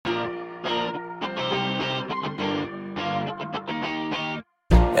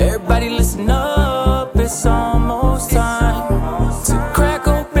Everybody listen up, it's almost time to crack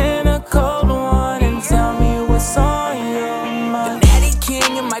open a cold one and tell me what's on your mind. The Natty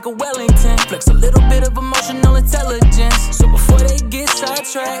King and Michael Wellington flex a little bit of emotional intelligence. So before they get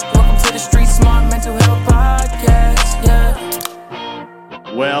sidetracked, welcome to the Street Smart Mental Health Podcast,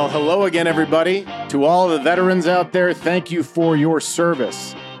 yeah. Well, hello again, everybody. To all of the veterans out there, thank you for your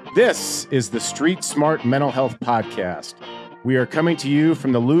service. This is the Street Smart Mental Health Podcast. We are coming to you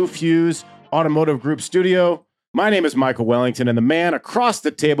from the Lou Fuse Automotive Group studio. My name is Michael Wellington, and the man across the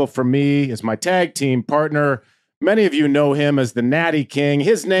table from me is my tag team partner. Many of you know him as the Natty King.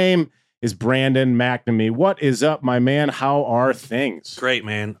 His name is Brandon McNamee. What is up, my man? How are things? Great,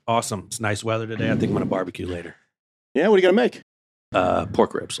 man. Awesome. It's nice weather today. I think I'm going to barbecue later. Yeah, what are you going to make?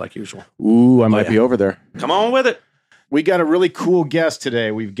 Pork ribs, like usual. Ooh, I might be over there. Come on with it. We got a really cool guest today.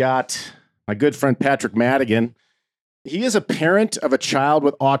 We've got my good friend Patrick Madigan. He is a parent of a child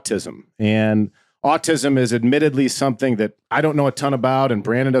with autism, and autism is admittedly something that I don't know a ton about, and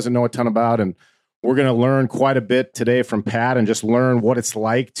Brandon doesn't know a ton about, and we're going to learn quite a bit today from Pat and just learn what it's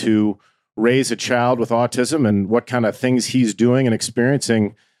like to raise a child with autism and what kind of things he's doing and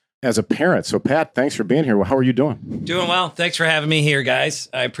experiencing as a parent. So, Pat, thanks for being here. Well, how are you doing? Doing well. Thanks for having me here, guys.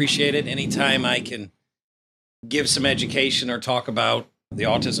 I appreciate it. Anytime I can give some education or talk about the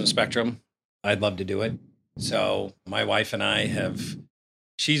autism spectrum, I'd love to do it. So my wife and I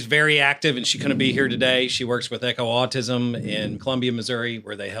she's very active and she couldn't be here today. She works with Echo Autism in Columbia, Missouri,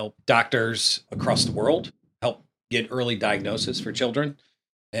 where they help doctors across the world help get early diagnosis for children.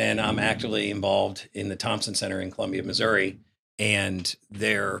 And I'm actively involved in the Thompson Center in Columbia, Missouri, and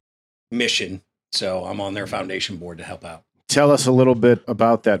their mission. So I'm on their foundation board to help out. Tell us a little bit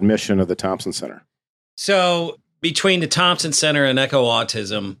about that mission of the Thompson Center. So between the Thompson Center and Echo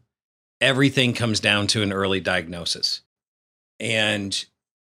Autism, everything comes down to an early diagnosis. And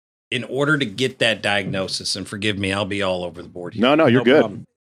in order to get that diagnosis, and forgive me, I'll be all over the board here. No, you're good. Problem.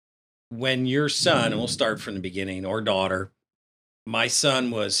 When your son, and we'll start from the beginning, or daughter, my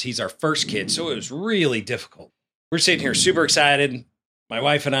son he's our first kid, so it was really difficult. We're sitting here super excited. My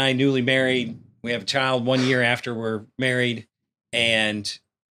wife and I, newly married, we have a child 1 year after we're married, and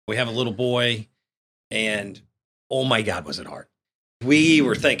we have a little boy, and oh my God, was it hard. We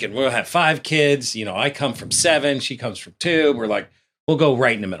were thinking we'll have 5 kids. You know, I come from 7, she comes from 2. We're like, we'll go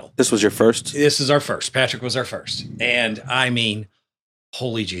right in the middle. This was your first? This is our first. Patrick was our first. And I mean,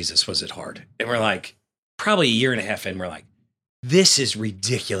 holy Jesus, was it hard. And we're like, probably a year and a half in, we're like, this is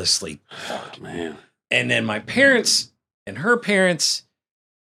ridiculously hard. Oh, man. And then my parents and her parents,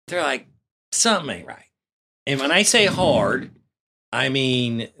 they're like, something ain't right. And when I say hard, I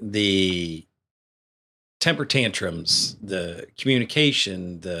mean the temper tantrums, the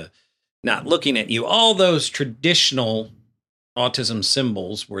communication, the not looking at you, all those traditional autism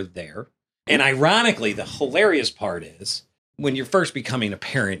symbols were there. And ironically, the hilarious part is when you're first becoming a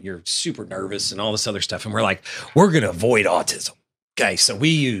parent, you're super nervous and all this other stuff. And we're like, we're going to avoid autism. Okay. So we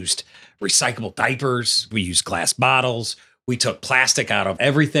used recyclable diapers. We used glass bottles. We took plastic out of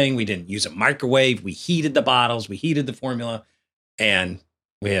everything. We didn't use a microwave. We heated the bottles. We heated the formula. And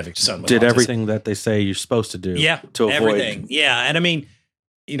we have a son with Did autism. everything that they say you're supposed to do. Yeah, to avoid everything. Yeah, and I mean,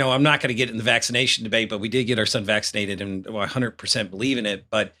 you know, I'm not going to get in the vaccination debate, but we did get our son vaccinated, and 100% believe in it.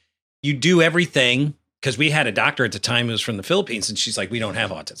 But you do everything, because we had a doctor at the time who was from the Philippines, and she's like, we don't have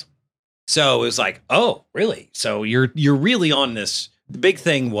autism. So it was like, oh, really? So you're really on this. The big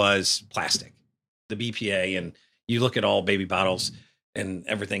thing was plastic, the BPA, and you look at all baby bottles, and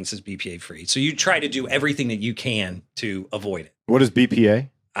everything says BPA free. So you try to do everything that you can to avoid it. What is BPA?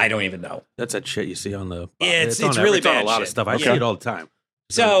 I don't even know. That's that shit you see on the... It's on really it's on bad a lot shit. of stuff. I Okay. see it all the time.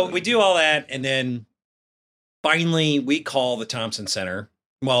 So we do all that, and then finally we call the Thompson Center.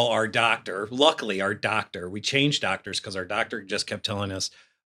 Well, our doctor, luckily our doctor, we changed doctors because our doctor just kept telling us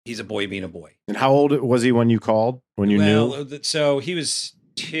he's a boy being a boy. And how old was he when you called, when you knew? So he was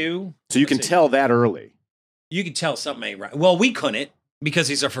 2. So you can tell that early. You can tell something ain't right. Well, we couldn't because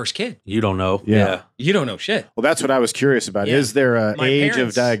he's our first kid. You don't know. Yeah. You don't know shit. Well, that's what I was curious about. Yeah. Is there an My age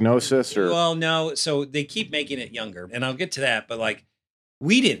parents- of diagnosis? Or Well, no. So they keep making it younger, and I'll get to that. But like,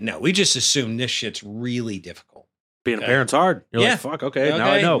 we didn't know. We just assumed this shit's really difficult. Being Okay. a parent's hard. You're Yeah. like, fuck, okay, now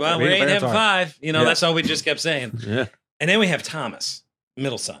I know. Well, we Being a ain't parent's having hard. 5. You know, Yeah. that's all we just kept saying. Yeah. And then we have Thomas,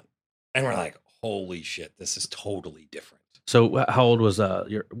 middle son. And we're like, holy shit, this is totally different. So how old was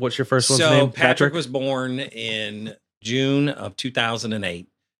what's your first one's So name? Patrick was born in June of 2008.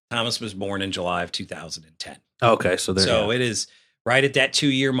 Thomas was born in July of 2010. Okay, so there. So it is right at that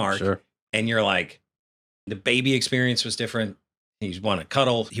 2-year mark. Sure. And you're like, the baby experience was different. He wanted to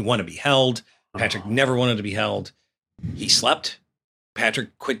cuddle. He wanted to be held. Patrick never wanted to be held. He slept.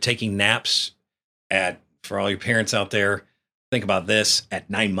 Patrick quit taking naps for all your parents out there, think about this, at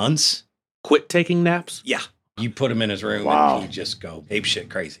 9 months. Quit taking naps? Yeah. You put him in his room and he'd just go ape shit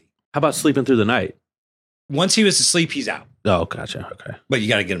crazy. How about sleeping through the night? Once he was asleep, he's out. Oh, gotcha. Okay. But you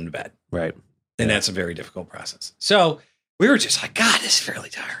got to get him to bed. Right. And that's a very difficult process. So we were just like, God, this is fairly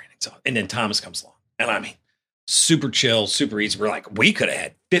tiring. And then Thomas comes along. And I mean, super chill, super easy. We're like, we could have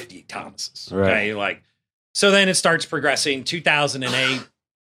had 50 Thomases. Okay. Right. So then it starts progressing. 2008,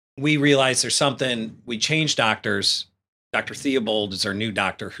 we realized there's something. We changed doctors. Dr. Theobald is our new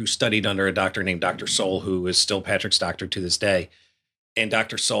doctor who studied under a doctor named Dr. Soul, who is still Patrick's doctor to this day. And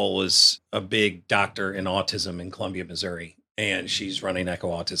Dr. Soul is a big doctor in autism in Columbia, Missouri. And she's running Echo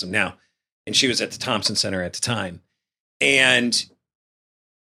Autism now. And she was at the Thompson Center at the time. And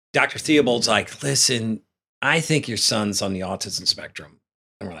Dr. Theobald's like, listen, I think your son's on the autism spectrum.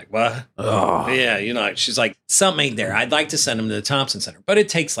 And we're like, what? Oh. Yeah, she's like, something ain't there. I'd like to send him to the Thompson Center. But it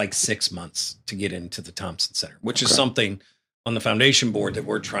takes like 6 months to get into the Thompson Center, which is something on the foundation board that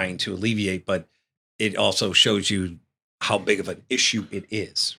we're trying to alleviate. But it also shows you how big of an issue it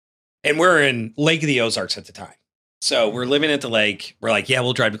is. And we're in Lake of the Ozarks at the time. So we're living at the lake. We're like, yeah,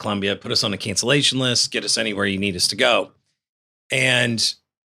 we'll drive to Columbia, put us on a cancellation list, get us anywhere you need us to go. And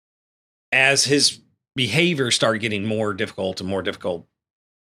as his behavior started getting more difficult and more difficult,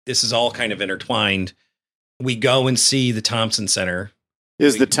 this is all kind of intertwined. We go and see the Thompson Center.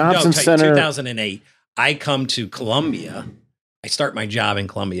 Is the Thompson Center 2008? I come to Columbia. I start my job in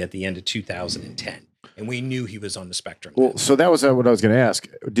Columbia at the end of 2010. And we knew he was on the spectrum. Well, so that was what I was going to ask.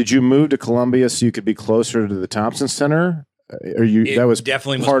 Did you move to Columbia so you could be closer to the Thompson Center? That was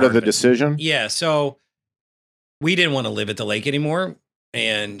definitely part of the decision? Yeah. So we didn't want to live at the lake anymore.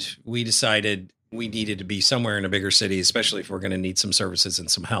 And we decided we needed to be somewhere in a bigger city, especially if we're going to need some services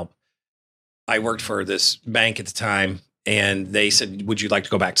and some help. I worked for this bank at the time, and they said, would you like to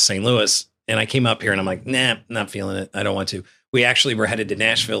go back to St. Louis? And I came up here, and I'm like, nah, not feeling it. I don't want to. We actually were headed to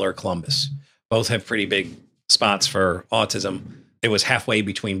Nashville or Columbus. Both have pretty big spots for autism. It was halfway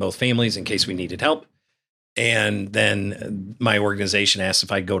between both families in case we needed help. And then my organization asked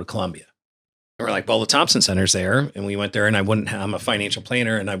if I'd go to Columbia. And we're like, well, the Thompson Center's there. And we went there, and I'm a financial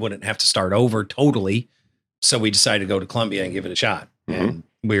planner, and I wouldn't have to start over totally. So we decided to go to Columbia and give it a shot. Mm-hmm. And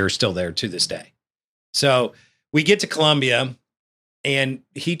we are still there to this day. So we get to Columbia, and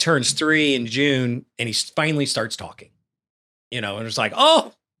he turns 3 in June, and he finally starts talking, and it's like,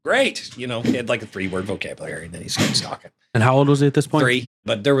 oh, great. He had like a 3-word vocabulary, and then he starts talking. And how old was he at this point? 3,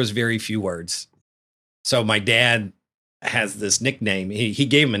 but there was very few words. So my dad has this nickname. He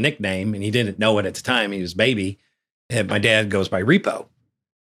gave him a nickname, and he didn't know it at the time. He was a baby. And my dad goes by Repo.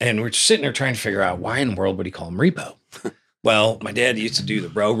 And we're sitting there trying to figure out why in the world would he call him Repo? Well, my dad used to do the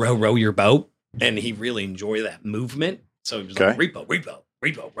row your boat, and he really enjoyed that movement. So he was like,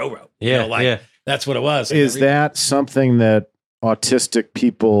 Repo, row. Yeah, That's what it was. Is that something that autistic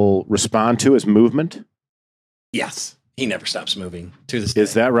people respond to as movement? Yes. He never stops moving to this day.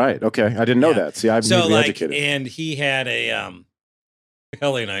 Is that right? Okay. I didn't know that. See, I've been educated. And he had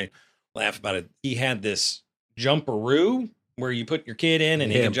Kelly and I laugh about it. He had this jumperoo where you put your kid in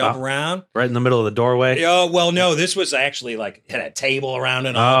and he can jump around. Right in the middle of the doorway? Oh, well, no, this was actually like had a table around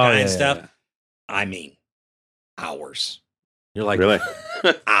and all kinds of stuff. Yeah. I mean, hours. You're like, really?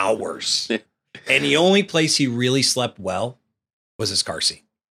 Hours. And the only place he really slept well was his car seat.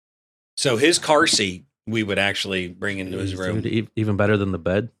 So his car seat, we would actually bring into his room. Even better than the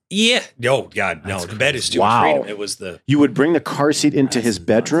bed? Yeah. Oh, God, no. The bed is too much freedom. It was You would bring the car seat into his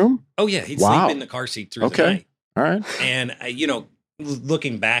bedroom? Oh, yeah. He'd sleep in the car seat through the night. All right. And,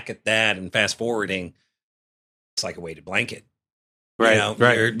 looking back at that and fast forwarding, it's like a weighted blanket. Right.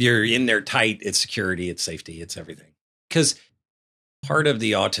 Right. You're in there tight. It's security. It's safety. It's everything. Because part of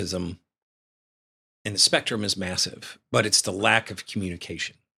the autism and the spectrum is massive, but it's the lack of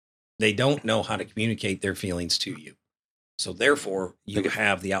communication. They don't know how to communicate their feelings to you. So therefore, you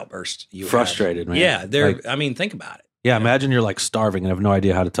have the outburst. Frustrated, man. Yeah. Think about it. Yeah. Imagine you're like starving and have no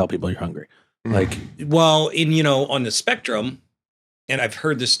idea how to tell people you're hungry. Like, well, on the spectrum, and I've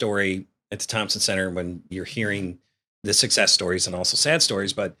heard this story at the Thompson Center when you're hearing the success stories and also sad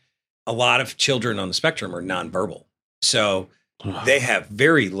stories, but a lot of children on the spectrum are nonverbal. So they have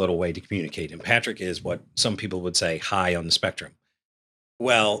very little way to communicate. And Patrick is what some people would say high on the spectrum.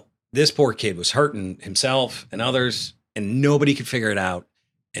 Well, this poor kid was hurting himself and others, and nobody could figure it out.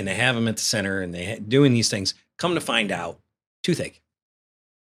 And they have him at the center, and they doing these things. Come to find out, toothache.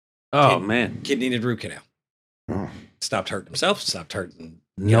 Oh, man. Kid needed root canal. Oh. Stopped hurting himself, stopped hurting.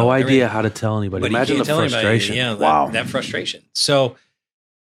 No idea how to tell anybody. Imagine the frustration. That frustration. So,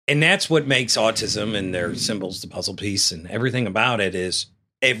 And that's what makes autism and their symbols, the puzzle piece, and everything about it is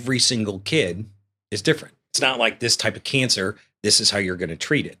every single kid is different. It's not like this type of cancer, this is how you're going to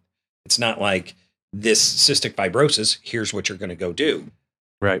treat it. It's not like this cystic fibrosis, here's what you're going to go do.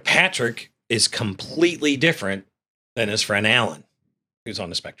 Right. Patrick is completely different than his friend Alan, who's on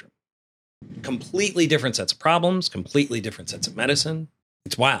the spectrum. Completely different sets of problems, completely different sets of medicine.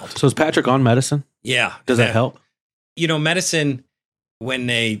 It's wild. So is Patrick on medicine? Yeah. Does that help? You know, medicine, when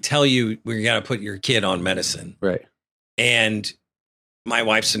they tell you we got to put your kid on medicine. Right. And my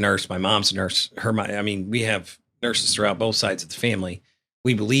wife's a nurse, my mom's a nurse. We have nurses throughout both sides of the family.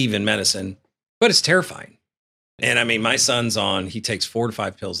 We believe in medicine, but it's terrifying. And I mean, my son's he takes 4 to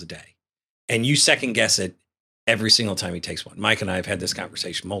 5 pills a day, and you second guess it every single time he takes one. Mike and I have had this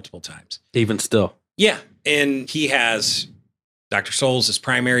conversation multiple times. Even still. Yeah. And he has Dr. Souls, his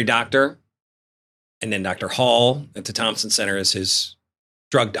primary doctor, and then Dr. Hall at the Thompson Center is his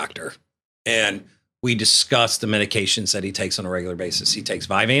drug doctor. And we discuss the medications that he takes on a regular basis. He takes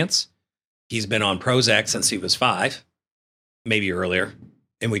Vyvanse. He's been on Prozac since he was 5, maybe earlier.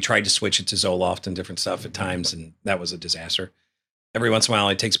 And we tried to switch it to Zoloft and different stuff at times, and that was a disaster. Every once in a while,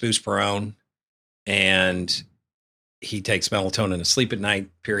 he takes Buspirone, and he takes melatonin to sleep at night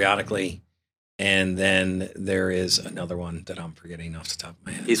periodically. And then there is another one that I'm forgetting off the top of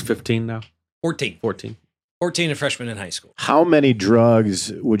my head. He's 15 now? 14. 14. 14, a freshman in high school. How many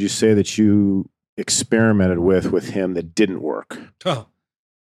drugs would you say that you experimented with him that didn't work? Oh,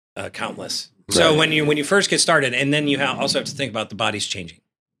 countless. Right. So when you first get started, and then you also have to think about the body's changing.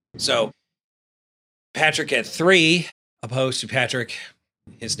 So Patrick at 3, opposed to Patrick,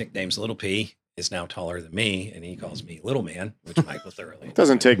 his nickname's Little P, is now taller than me, and he calls me Little Man, which Michael thoroughly. It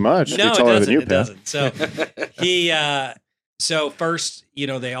doesn't take much. No, to be taller it doesn't. Than you, it doesn't. So so first,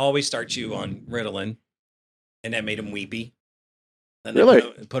 they always start you on Ritalin, and that made him weepy. Then really?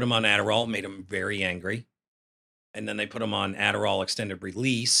 They put him on Adderall, made him very angry. And then they put him on Adderall extended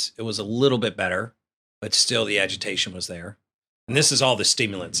release. It was a little bit better, but still the agitation was there. And this is all the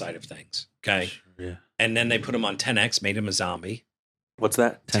stimulant side of things. Okay. Sure, yeah. And then they put him on 10X, made him a zombie. What's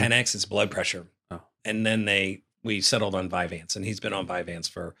that? 10X is blood pressure. Oh. And then we settled on Vyvanse, and he's been on Vyvanse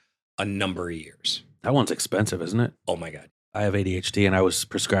for a number of years. That one's expensive, isn't it? Oh my God. I have ADHD, and I was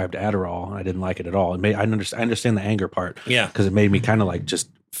prescribed Adderall, and I didn't like it at all. I understand the anger part. Yeah. Because it made me kind of like just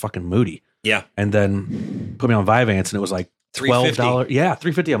fucking moody. Yeah. And then put me on Vyvanse, and it was like $12. Yeah,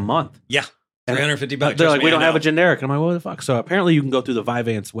 $350 a month. Yeah. $350. They're like, we don't have a generic. And I'm like, what the fuck? So apparently you can go through the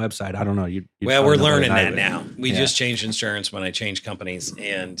Vyvanse website. I don't know. Well, we're learning that now. We just changed insurance when I changed companies,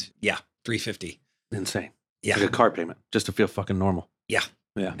 and yeah, $350. Insane. Yeah. Like a car payment just to feel fucking normal. Yeah.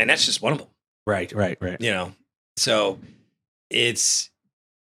 Yeah. And that's just one of them. Right. So it's,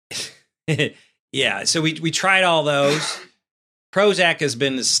 yeah. So we tried all those. Prozac has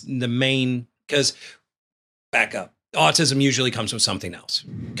been the main, because back up. Autism usually comes with something else.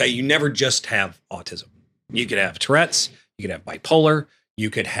 Okay. You never just have autism. You could have Tourette's, you could have bipolar, you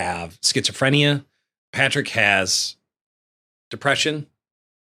could have schizophrenia. Patrick has depression,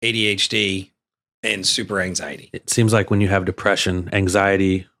 ADHD, and super anxiety. It seems like when you have depression,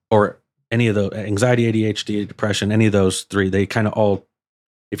 anxiety, or any of the anxiety, ADHD, depression, any of those 3, they kind of all,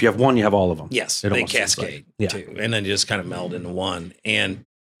 if you have one, you have all of them. Yes. They cascade too. And then just kind of meld into one. And,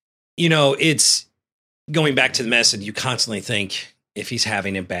 it's going back to the medicine. You constantly think, if he's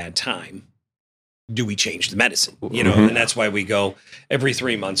having a bad time, do we change the medicine? And that's why we go every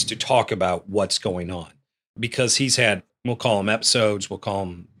 3 months to talk about what's going on, because he's had, we'll call them episodes, we'll call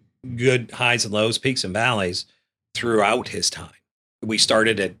them good highs and lows, peaks and valleys throughout his time. We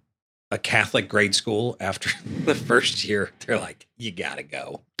started at a Catholic grade school. After the first year, they're like, you gotta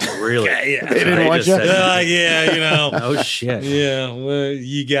go. Really? Okay, yeah. They didn't want you? Yeah, Oh, shit. Yeah, well,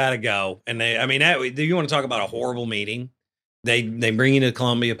 you gotta go. And you want to talk about a horrible meeting? They bring you to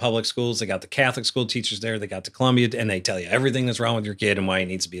Columbia Public Schools. They got the Catholic school teachers there. They got the Columbia, and they tell you everything that's wrong with your kid and why he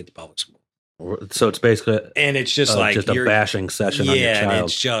needs to be at the public school. So it's basically, and it's just just a bashing session on your child. And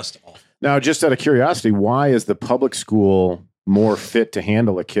it's just awful. Now, just out of curiosity, why is the public school more fit to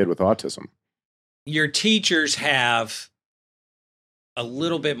handle a kid with autism? Your teachers have a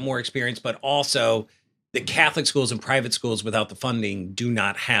little bit more experience, but also the Catholic schools and private schools without the funding do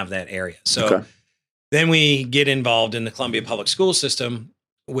not have that area. So then we get involved in the Columbia Public School System,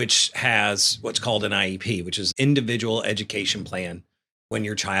 which has what's called an IEP, which is individual education plan when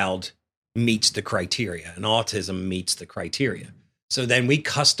your child meets the criteria, and autism meets the criteria. So then we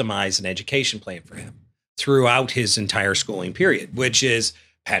customize an education plan for him throughout his entire schooling period, which is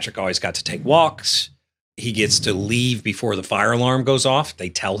Patrick always got to take walks. He gets to leave before the fire alarm goes off. They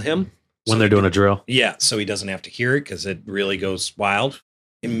tell him. When they're doing a drill. Yeah, so he doesn't have to hear it because it really goes wild.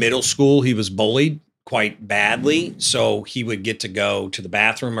 In middle school, he was bullied quite badly. So he would get to go to the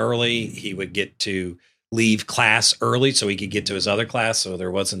bathroom early. He would get to leave class early so he could get to his other class. So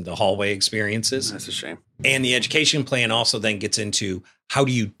there wasn't the hallway experiences. That's a shame. And the education plan also then gets into how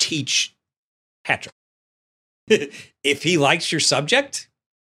do you teach Patrick? If he likes your subject,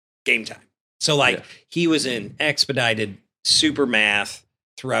 game time. So like he was in expedited super math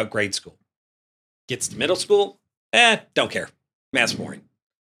throughout grade school. Gets to middle school, don't care. Math's boring.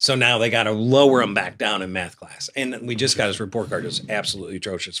 So now they got to lower him back down in math class. And we just got his report card. It was absolutely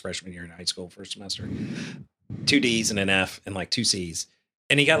atrocious freshman year in high school, first semester. 2 D's and an F and like 2 C's.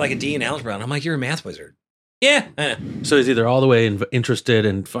 And he got like a D in algebra. And I'm like, you're a math wizard. Yeah. So he's either all the way interested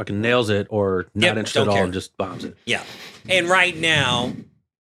and fucking nails it or not interested at all and just bombs it. Yeah. And right now,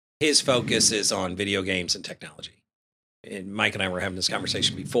 his focus is on video games and technology. And Mike and I were having this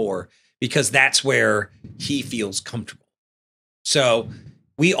conversation before because that's where he feels comfortable. So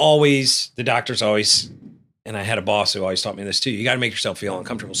the doctors always, and I had a boss who always taught me this too, you got to make yourself feel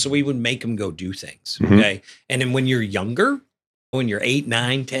uncomfortable. So we would make him go do things. Okay. And then when you're younger, when you're 8,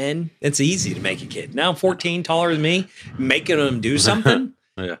 9, 10, it's easy to make a kid. Now I'm 14, taller than me, making him do something.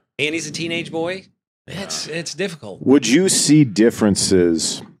 Yeah. And he's a teenage boy. It's difficult. Would you see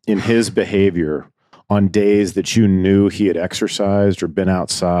differences in his behavior on days that you knew he had exercised or been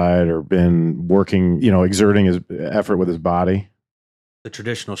outside or been working, exerting his effort with his body? The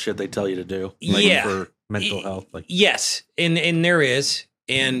traditional shit they tell you to do. For mental health. Yes. And there is.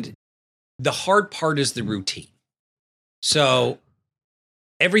 And the hard part is the routine. So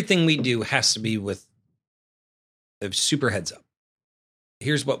everything we do has to be with a super heads up.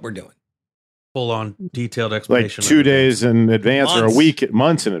 Here's what we're doing. Full on detailed explanation. Like 2 days in advance or a week,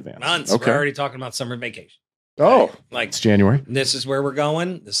 months in advance. Months. Okay. We're already talking about summer vacation. Oh, like it's January. This is where we're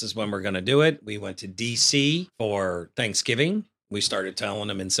going. This is when we're going to do it. We went to DC for Thanksgiving. We started telling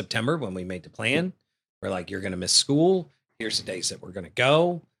them in September when we made the plan. We're like, you're going to miss school. Here's the days that we're going to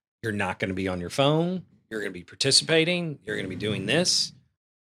go. You're not going to be on your phone. You're going to be participating. You're going to be doing this.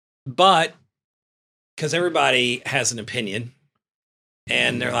 But because everybody has an opinion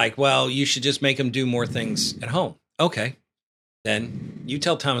and they're like, well, you should just make them do more things at home. Okay. Then you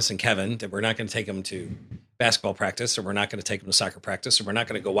tell Thomas and Kevin that we're not going to take them to basketball practice or we're not going to take them to soccer practice or we're not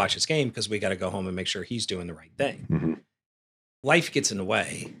going to go watch his game because we got to go home and make sure he's doing the right thing. Mm-hmm. Life gets in the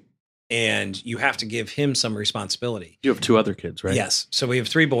way and you have to give him some responsibility. You have 2 other kids, right? Yes. So we have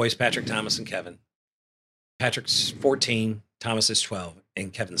 3 boys, Patrick, Thomas, and Kevin. Patrick's 14, Thomas is 12,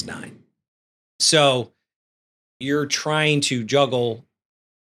 and Kevin's 9. So you're trying to juggle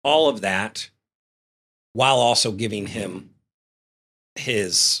all of that while also giving him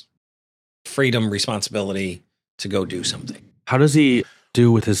his freedom, responsibility to go do something. How does he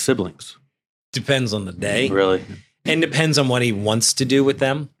do with his siblings? Depends on the day. Really? And depends on what he wants to do with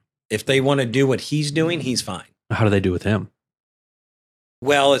them. If they want to do what he's doing, he's fine. How do they do with him?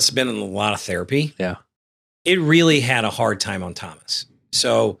 Well, it's been a lot of therapy. Yeah. It really had a hard time on Thomas.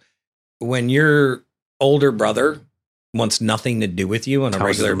 So when your older brother wants nothing to do with you on a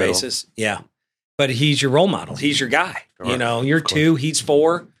regular basis, but he's your role model. He's your guy. Sure. You're 2, he's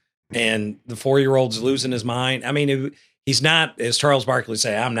 4, and the 4-year-old's losing his mind. I mean, he's not, as Charles Barkley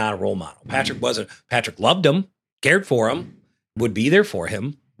say, I'm not a role model. Patrick wasn't. Patrick loved him, cared for him, would be there for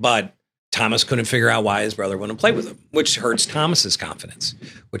him, but Thomas couldn't figure out why his brother wouldn't play with him, which hurts Thomas's confidence,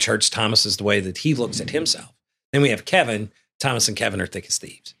 which hurts Thomas's the way that he looks at himself. Then we have Kevin. Thomas and Kevin are thick as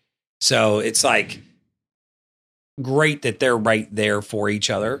thieves. So it's like great that they're right there for each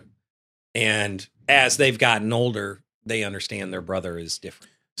other. And as they've gotten older, they understand their brother is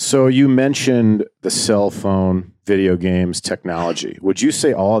different. So you mentioned the cell phone, video games, technology. Would you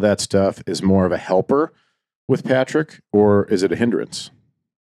say all of that stuff is more of a helper with Patrick, or is it a hindrance?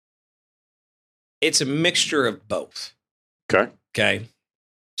 It's a mixture of both. Okay.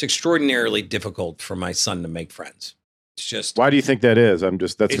 It's extraordinarily difficult for my son to make friends. It's just. Why do you think that is?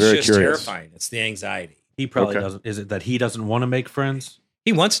 That's very curious. It's just terrifying. It's the anxiety. He probably doesn't. Is it that he doesn't want to make friends?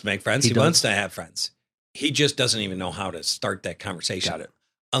 He wants to make friends. He wants to have friends. He just doesn't even know how to start that conversation. Got it.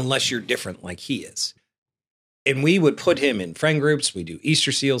 Unless you're different like he is. And we would put him in friend groups. We do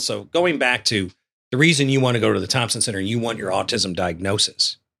Easter seals. So going back to the reason you want to go to the Thompson Center, you want your autism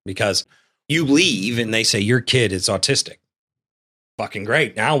diagnosis because you leave and they say your kid is autistic. Fucking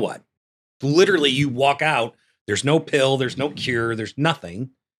great. Now what? Literally, you walk out. There's no pill. There's no cure. There's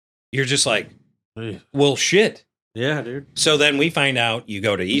nothing. You're just like, well, shit. Yeah, dude. So then we find out you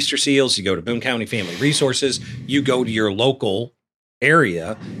go to Easter Seals, you go to Boone County Family Resources, you go to your local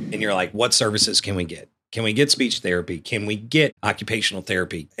area, and you're like, what services can we get? Can we get speech therapy? Can we get occupational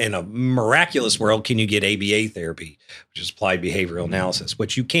therapy? In a miraculous world, can you get ABA therapy, which is applied behavioral analysis,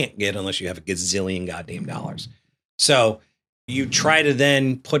 which you can't get unless you have a gazillion goddamn dollars. So you try to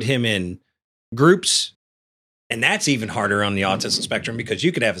then put him in groups, and that's even harder on the autism spectrum because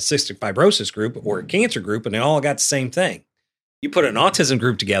you could have a cystic fibrosis group or a cancer group, and they all got the same thing. You put an autism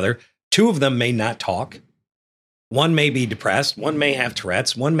group together, 2 of them may not talk. One may be depressed. One may have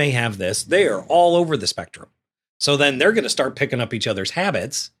Tourette's. One may have this. They are all over the spectrum. So then they're going to start picking up each other's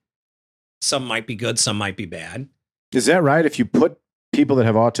habits. Some might be good. Some might be bad. Is that right? If you put people that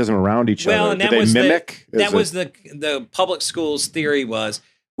have autism around each other, do they mimic? The public schools theory was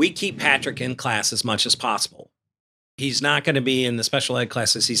we keep Patrick in class as much as possible. He's not going to be in the special ed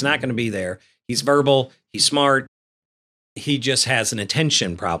classes. He's not going to be there. He's verbal. He's smart. He just has an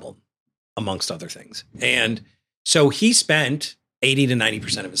attention problem, amongst other things. And so he spent 80 to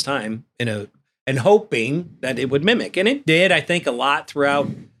 90% of his time and hoping that it would mimic. And it did, I think, a lot throughout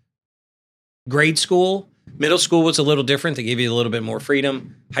grade school. Middle school was a little different. They gave you a little bit more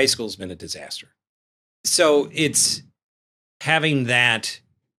freedom. High school's been a disaster. So it's having that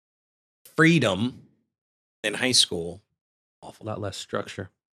freedom in high school. Awful. A lot less structure.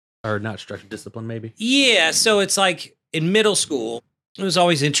 Or not structure, discipline maybe. Yeah, so it's like in middle school, it was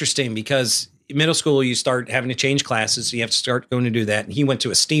always interesting because in middle school, you start having to change classes. So you have to start going to do that. And he went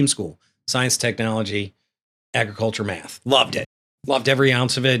to a STEAM school, science, technology, agriculture, math. Loved it. Loved every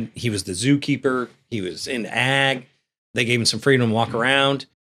ounce of it. He was the zookeeper. He was in ag. They gave him some freedom to walk around.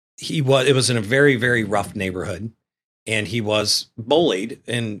 It was in a very, very rough neighborhood. And he was bullied.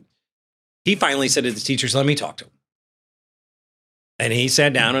 And he finally said to the teachers, let me talk to him. And he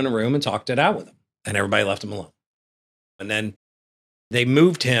sat down in a room and talked it out with him. And everybody left him alone. And then they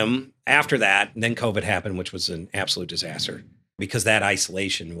moved him after that. And then COVID happened, which was an absolute disaster because that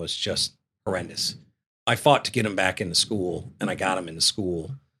isolation was just horrendous. I fought to get him back into school, and I got him into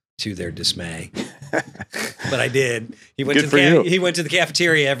school to their dismay. But I did. He went to the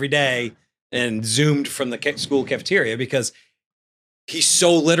cafeteria every day and Zoomed from the school cafeteria because he's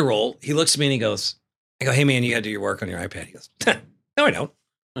so literal. He looks at me and he goes, I go, hey, man, you got to do your work on your iPad. He goes, no, I don't.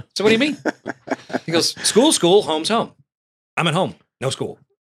 So what do you mean? He goes, school, home's home. I'm at home, no school.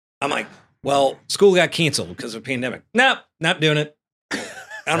 I'm like, well, school got canceled because of a pandemic. Nope, not doing it.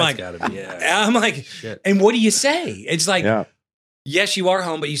 I'm like, shit. And what do you say? It's like, yes, you are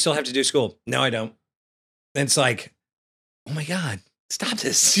home, but you still have to do school. No, I don't. And it's like, oh my God, stop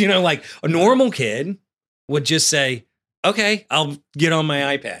this. You know, like a normal kid would just say, okay, I'll get on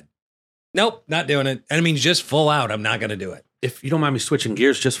my iPad. Nope, not doing it. And I mean, just full out, I'm not going to do it. If you don't mind me switching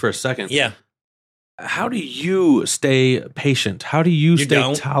gears just for a second. Yeah. How do you stay patient? How do you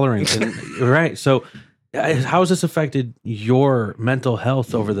stay tolerant? And, right. So how has this affected your mental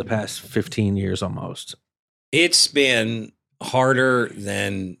health over the past 15 years almost? It's been harder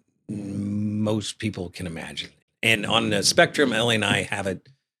than most people can imagine. And on the spectrum, Ellie and I have it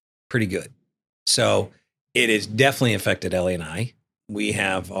pretty good. So it has definitely affected Ellie and I. We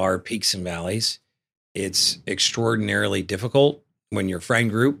have our peaks and valleys. It's extraordinarily difficult when your friend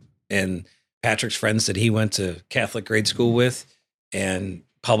group and Patrick's friends that he went to Catholic grade school with and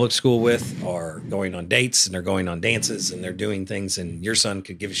public school with are going on dates and they're going on dances and they're doing things, and your son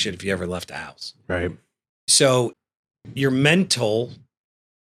could give a shit if you ever left the house. Right. So your mental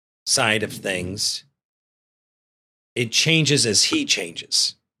side of things, it changes as he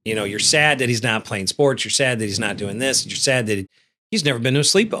changes. You know, you're sad that he's not playing sports. You're sad that he's not doing this. You're sad that he's never been to a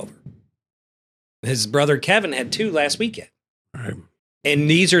sleepover. His brother Kevin had 2 last weekend. Right. And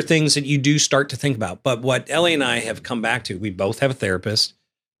these are things that you do start to think about. But what Ellie and I have come back to, we both have a therapist.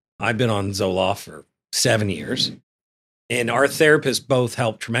 I've been on Zoloft for 7 years. And our therapists both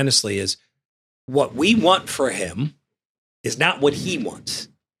helped tremendously. Is what we want for him is not what he wants.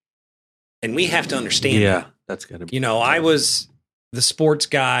 And we have to understand that. That's got to be. You know, I was the sports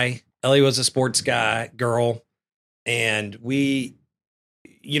guy. Ellie was a sports girl. And we,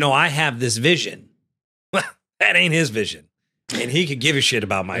 you know, I have this vision. That ain't his vision. And he could give a shit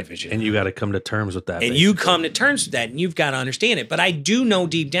about my vision. And you got to come to terms with that. And basically, you come to terms with that, and you've got to understand it. But I do know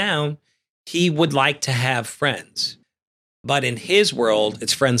deep down he would like to have friends. But in his world,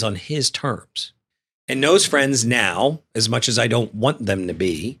 it's friends on his terms. And those friends now, as much as I don't want them to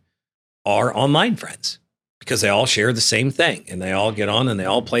be, are online friends because they all share the same thing. And they all get on and they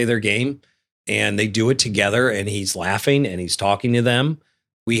all play their game. And they do it together. And he's laughing and he's talking to them.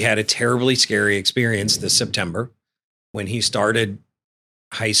 We had a terribly scary experience this September when he started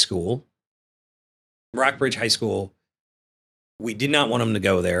high school, Rockbridge High School. We did not want him to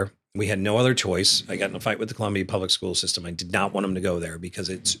go there. We had no other choice. I got in a fight with the Columbia public school system. I did not want him to go there because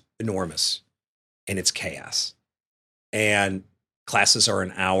it's enormous. and it's chaos. And classes are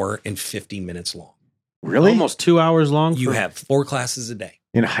an hour and 50 minutes long. Really? Almost 2 hours long? You have 4 classes a day.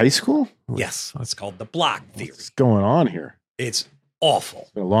 In high school? Yes. It's called the block theory. What's going on here? It's awful.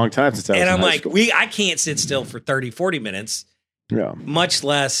 It's been a long time since I was and in I'm high like, school. I can't sit still for 30, 40 minutes, much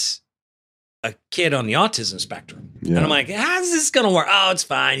less a kid on the autism spectrum. Yeah. And I'm like, how's this going to work? Oh, it's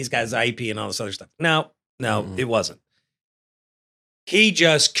fine. He's got his IEP and all this other stuff. No, it wasn't. He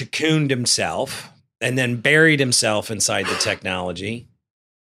just cocooned himself and then buried himself inside the technology.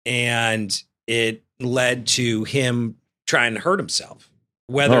 And it led to him trying to hurt himself,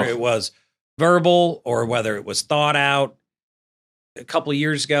 whether it was verbal or whether it was thought out. A couple of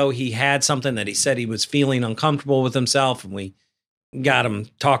years ago, he had something that he said he was feeling uncomfortable with himself, and we got him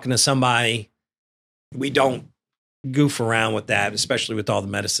talking to somebody. We don't goof around with that, especially with all the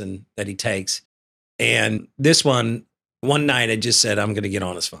medicine that he takes. And this one night I just said, I'm going to get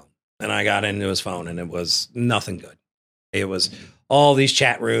on his phone. And I got into his phone, and it was nothing good. It was all these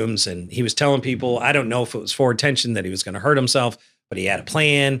chat rooms, and he was telling people, I don't know if it was for attention that he was going to hurt himself, but he had a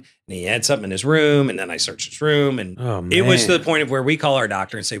plan, and he had something in his room, and then I searched his room, and it was to the point of where we call our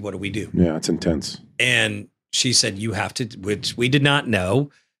doctor and say, what do we do? Yeah, it's intense. And she said, you have to, which we did not know,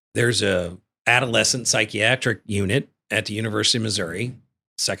 there's a adolescent psychiatric unit at the University of Missouri,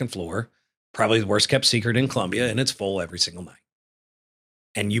 2nd floor, probably the worst kept secret in Columbia, and it's full every single night.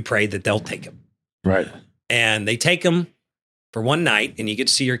 And you pray that they'll take him. Right. And they take him for one night, and you get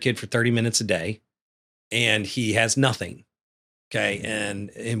to see your kid for 30 minutes a day, and he has nothing. Okay.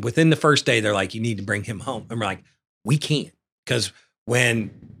 And within the first day, they're like, you need to bring him home. And we're like, we can't. Because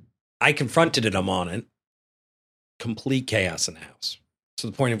when I confronted him on it, complete chaos in the house. To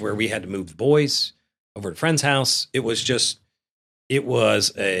the point of where we had to move the boys over to a friend's house. It was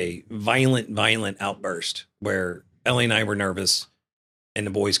a violent outburst where Ellie and I were nervous and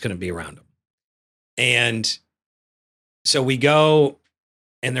the boys couldn't be around him. And so we go,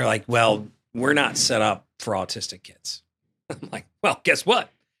 and they're like, well, we're not set up for autistic kids. I'm like, well, guess what?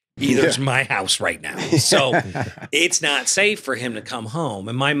 Either's my house right now. So it's not safe for him to come home.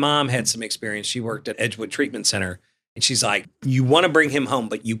 And my mom had some experience. She worked at Edgewood Treatment Center, and she's like, you want to bring him home,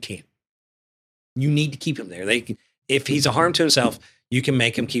 but you can't. You need to keep him there. If he's a harm to himself, you can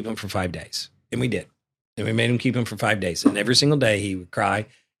make him keep him for 5 days. And we did. And we made him keep him for 5 days. And every single day he would cry, and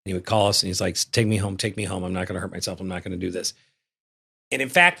he would call us, and he's like, take me home. I'm not going to hurt myself. I'm not going to do this. And in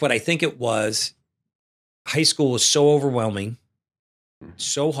fact, what I think it was, high school was so overwhelming,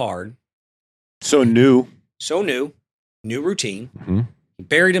 so hard. So new. New routine. Mm-hmm. He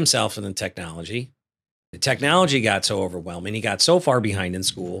buried himself in the technology. The technology got so overwhelming. He got so far behind in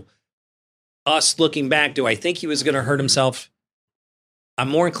school. Us looking back, do I think he was going to hurt himself? I'm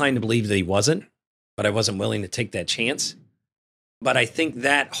more inclined to believe that he wasn't, but I wasn't willing to take that chance. But I think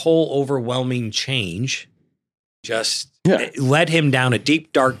that whole overwhelming change just led him down a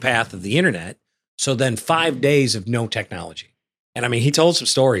deep, dark path of the internet. So then 5 days of no technology. And I mean, he told some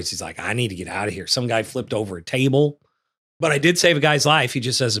stories. He's like, I need to get out of here. Some guy flipped over a table, but I did save a guy's life. He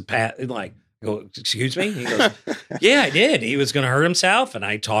just says, I go, excuse me? He goes, yeah, I did. He was going to hurt himself, and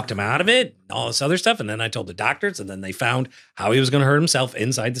I talked him out of it, and all this other stuff. And then I told the doctors, and then they found how he was going to hurt himself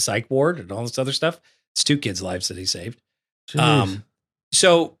inside the psych ward and all this other stuff. It's 2 kids' lives that he saved.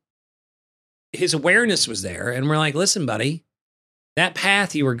 So his awareness was there, and we're like, listen, buddy, that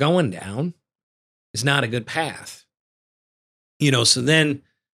path you were going down is not a good path. So then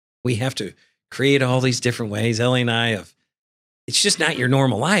we have to create all these different ways. Ellie and I it's just not your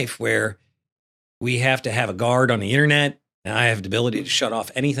normal life where we have to have a guard on the internet. Now I have the ability to shut off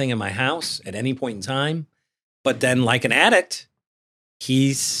anything in my house at any point in time. But then like an addict,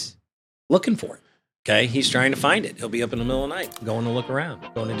 he's looking for it. Okay. He's trying to find it. He'll be up in the middle of the night, going to look around,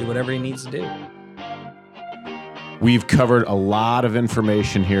 going to do whatever he needs to do. We've covered a lot of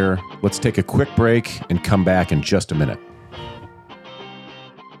information here. Let's take a quick break and come back in just a minute.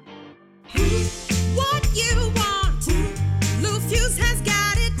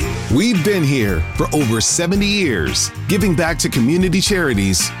 We've been here for over 70 years, giving back to community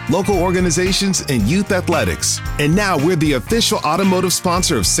charities, local organizations, and youth athletics. And now we're the official automotive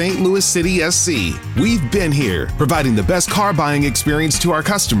sponsor of St. Louis City SC. We've been here, providing the best car buying experience to our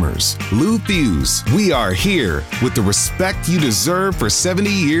customers. Lou Thews, we are here with the respect you deserve for 70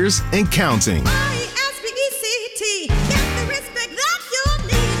 years and counting.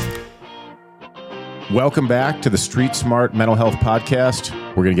 Welcome back to the Street Smart Mental Health Podcast.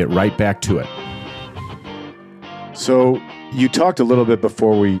 We're going to get right back to it. So you talked a little bit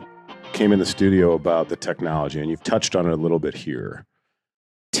before we came in the studio about the technology, and you've touched on it a little bit here.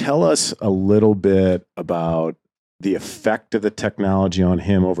 Tell us a little bit about the effect of the technology on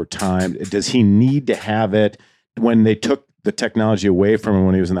him over time? Does he need to have it? When they took the technology away from him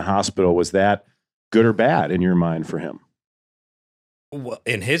when he was in the hospital, was that good or bad in your mind for him? Well,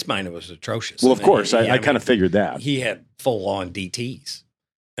 in his mind, it was atrocious. Well, of course, I kind of figured that. He had full-on DTs.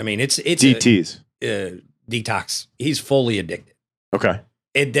 I mean, it's DTs. Detox. He's fully addicted. Okay.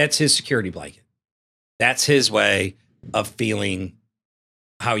 That's his security blanket. That's his way of feeling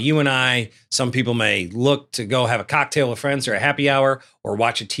how you and I, some people may look to go have a cocktail with friends or a happy hour or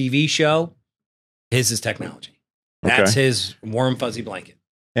watch a TV show. His is technology. That's his warm, fuzzy blanket.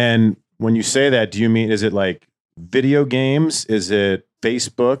 And when you say that, do you mean, is it like video games? Is it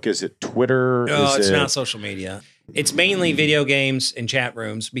Facebook? Is it Twitter? No, it's not social media. It's mainly video games and chat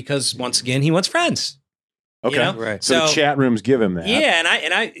rooms because, once again, he wants friends. Okay. You know? Right. So the chat rooms give him that. Yeah.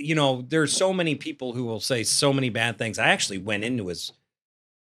 And I, you know, there's so many people who will say so many bad things. I actually went into his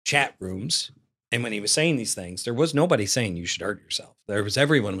chat rooms, and when he was saying these things, there was nobody saying you should hurt yourself.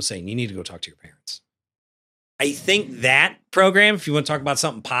 Everyone was saying you need to go talk to your parents. I think that program, if you want to talk about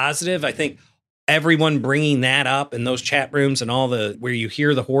something positive, I think everyone bringing that up in those chat rooms and all the where you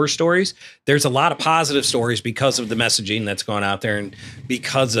hear the horror stories, there's a lot of positive stories because of the messaging that's gone out there and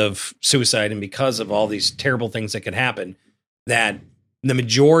because of suicide and because of all these terrible things that could happen, that the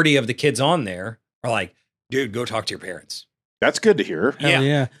majority of the kids on there are like, dude, go talk to your parents. That's good to hear.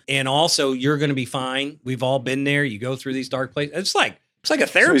 Yeah. And also, you're going to be fine. We've all been there. You go through these dark places. It's like a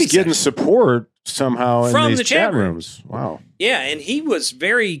therapy. So he's getting session. support somehow From in these the chat chat rooms. Wow. Yeah, and he was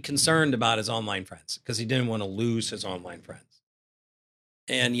very concerned about his online friends because he didn't want to lose his online friends.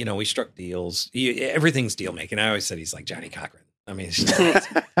 And, you know, we struck deals. Everything's deal making. I always said he's like Johnny Cochran. I mean,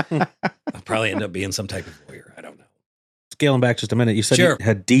 I'll probably end up being some type of lawyer. I don't know. Scaling back just a minute, you said Sure. he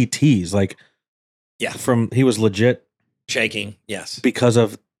had DTs. Like, Yeah. He was legit Shaking, yes. because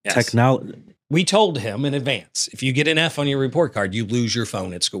of Yes. technology. We told him in advance, if you get an F on your report card, you lose your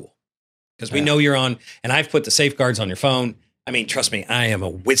phone at school. Because we know you're on, and I've put the safeguards on your phone. I mean, trust me, I am a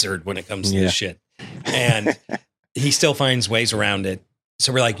wizard when it comes to this shit. And he still finds ways around it.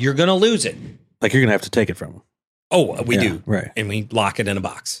 So we're like, you're going to lose it. Like, you're going to have to take it from him. Oh, we do. Right. And we lock it in a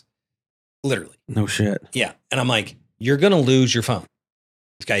box. Literally. No shit. Yeah. And I'm like, you're going to lose your phone.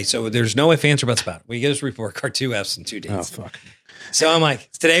 Okay. So there's no if, answer, buts about it. We get his report card, 2 Fs and 2 Ds. Oh, fuck. So I'm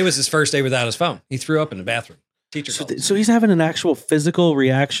like, today was his first day without his phone. He threw up in the bathroom. Teacher So he's having an actual physical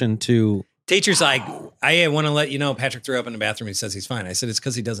reaction to... Teacher's like, I want to let you know Patrick threw up in the bathroom. He says he's fine. I said, it's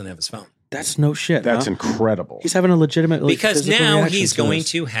because he doesn't have his phone. That's no shit. That's incredible. He's having a legitimate... Because now reaction he's to going this.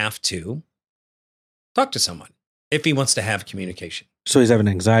 to have to talk to someone if he wants to have communication. So he's having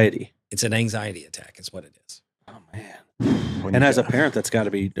anxiety. It's an anxiety attack is what it is. Oh, man. And as a parent, that's got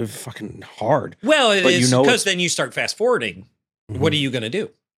to be fucking hard. Well, it But is you know because then you start fast forwarding. Mm-hmm. What are you going to do?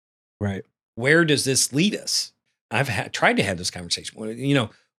 Right. Where does this lead us? I've tried to have this conversation. You know,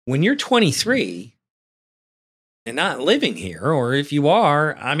 when you're 23 and not living here, or if you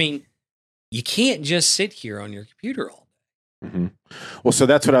are, I mean, you can't just sit here on your computer all day. Mm-hmm. Well, so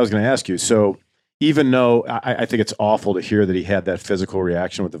that's what I was going to ask you. So even though I think it's awful to hear that he had that physical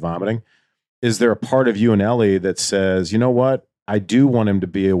reaction with the vomiting, is there a part of you and Ellie that says, you know what? I do want him to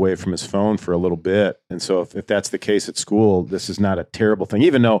be away from his phone for a little bit. And so if that's the case at school, this is not a terrible thing,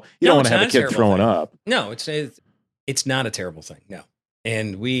 even though you don't want to have a kid throwing up. No, it's not a terrible thing. No.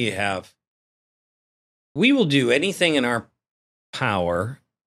 And we will do anything in our power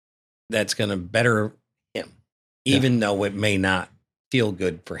that's going to better him, even though it may not feel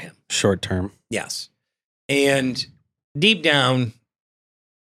good for him. Short term. Yes. And deep down,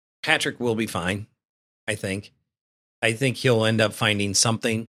 Patrick will be fine, I think. I think he'll end up finding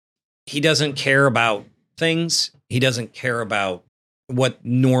something. He doesn't care about things. He doesn't care about what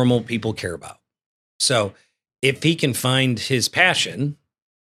normal people care about. So if he can find his passion,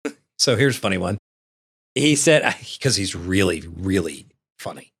 so here's a funny one. He said, because he's really, really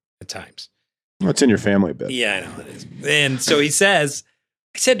funny at times. Well, it's in your family a bit. Yeah, I know it is. And so he says,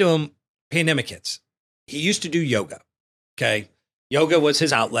 I said to him, pandemic hits. He used to do yoga. Okay. Yoga was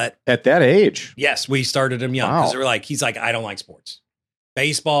his outlet. At that age? Yes, we started him young because he's like, I don't like sports.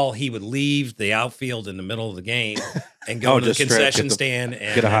 Baseball, he would leave the outfield in the middle of the game and go to the concession stand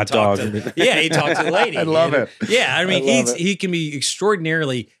and get a hot dog. He talked to the lady. I love it. Yeah, I mean, he can be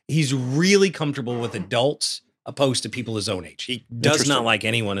he's really comfortable with adults opposed to people his own age. He does not like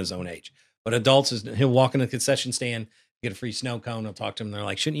anyone his own age. But adults, he'll walk in the concession stand, get a free snow cone. I'll talk to him. They're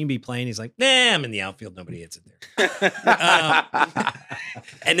like, shouldn't you be playing? He's like, nah, I'm in the outfield. Nobody hits it there.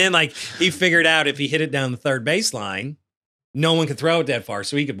 And then he figured out if he hit it down the third baseline, no one could throw it that far.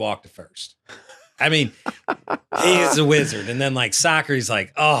 So he could walk to first. I mean, he's a wizard. And then like soccer, he's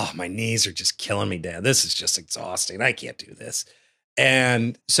like, oh, my knees are just killing me, Dad. This is just exhausting. I can't do this.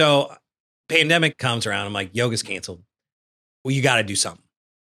 And so pandemic comes around. I'm like, yoga's canceled. Well, you got to do something.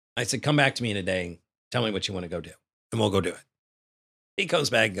 I said, come back to me in a day and tell me what you want to go do. And we'll go do it. He comes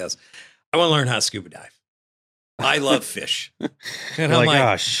back and goes, I want to learn how to scuba dive. I love fish. And I'm like,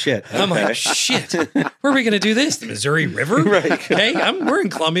 oh, shit. I'm like, shit. Where are we going to do this? The Missouri River? Right. Okay. We're in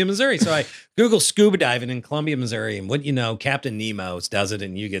Columbia, Missouri. So I Google scuba diving in Columbia, Missouri. And what you know, Captain Nemo does it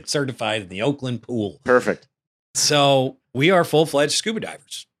and you get certified in the Oakland pool. Perfect. So we are full-fledged scuba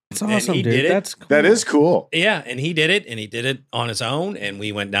divers. That's awesome, dude. Did it. That's cool. That is cool. Yeah. And he did it on his own. And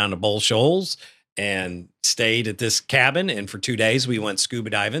we went down to Bull Shoals and stayed at this cabin. And for 2 days, we went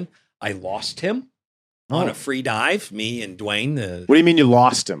scuba diving. I lost him on a free dive, me and Dwayne. What do you mean you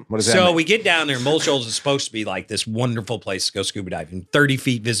lost him? What does that mean? So we get down there, and Bull Shoals is supposed to be like this wonderful place to go scuba diving. 30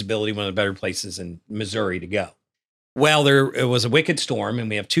 feet visibility, one of the better places in Missouri to go. Well, it was a wicked storm, and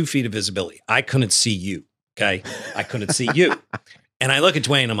we have 2 feet of visibility. I couldn't see you, okay? I couldn't see you. And I look at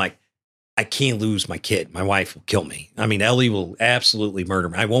Dwayne, I'm like, I can't lose my kid. My wife will kill me. I mean, Ellie will absolutely murder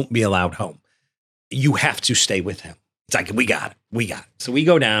me. I won't be allowed home. You have to stay with him. It's like, we got it. So we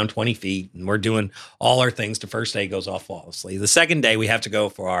go down 20 feet and we're doing all our things. The first day goes off flawlessly. The second day we have to go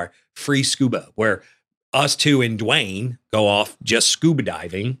for our free scuba where us two and Dwayne go off just scuba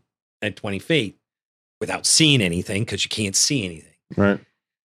diving at 20 feet without seeing anything because you can't see anything. Right.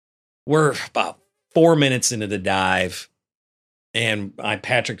 We're about 4 minutes into the dive and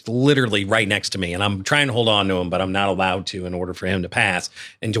Patrick's literally right next to me and I'm trying to hold on to him, but I'm not allowed to in order for him to pass.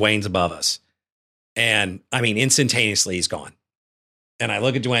 And Dwayne's above us. And I mean, instantaneously, he's gone. And I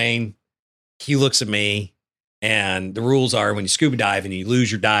look at Dwayne, he looks at me, and the rules are when you scuba dive and you lose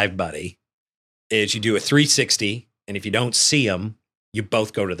your dive buddy, is you do a 360, and if you don't see him, you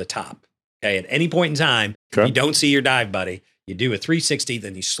both go to the top. Okay, at any point in time, if you don't see your dive buddy, you do a 360,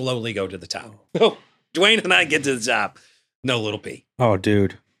 then you slowly go to the top. Oh, Dwayne and I get to the top, no little P. Oh,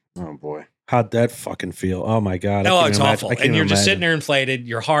 dude. Oh, boy. How'd that fucking feel? Oh, my God. Oh, it's awful. And you're just sitting there inflated,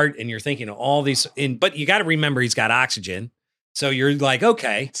 your heart, and you're thinking of all these. But you got to remember he's got oxygen. So you're like,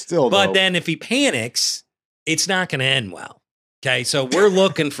 okay. Still, but then if he panics, it's not going to end well. Okay. So we're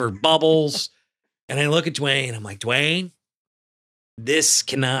looking for bubbles. And I look at Dwayne, and I'm like, Dwayne, this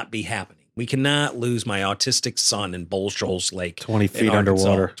cannot be happening. We cannot lose my autistic son in Bull Shoals Lake. 20 feet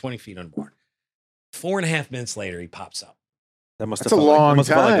underwater. 20 feet underwater. 4.5 minutes later, he pops up. That's a long time.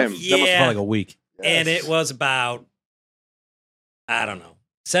 That must have felt like a week. Yes. And it was about, I don't know,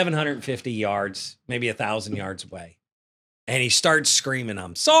 750 yards, maybe 1,000 yards away. And he starts screaming,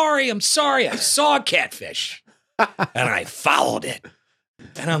 I'm sorry. I saw a catfish. And I followed it.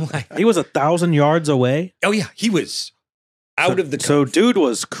 And I'm like. He was 1,000 yards away? Oh, yeah. He was out of the cove. So dude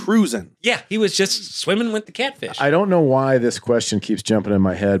was cruising. Yeah. He was just swimming with the catfish. I don't know why this question keeps jumping in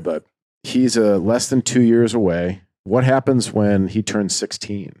my head, but he's less than 2 years away. What happens when he turns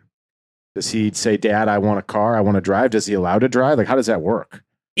 16? Does he say, Dad, I want a car, I want to drive? Does he allow to drive? Like, how does that work?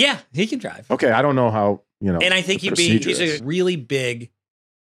 Yeah, he can drive. Okay, I don't know how, And I think he's a really big,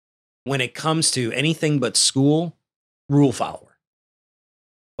 when it comes to anything but school, rule follower.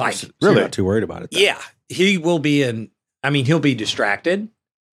 Like, so really? You're not too worried about it then. Yeah, he will be he'll be distracted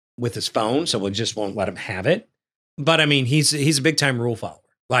with his phone, so we just won't let him have it. But I mean, he's a big time rule follower.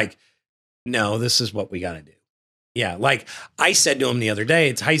 Like, no, this is what we got to do. Yeah, like I said to him the other day,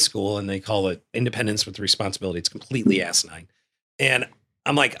 it's high school and they call it independence with responsibility. It's completely asinine. And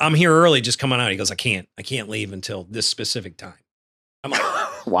I'm like, I'm here early, just come on out. He goes, I can't leave until this specific time. I'm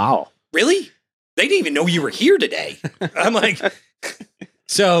like, wow, really? They didn't even know you were here today. I'm like,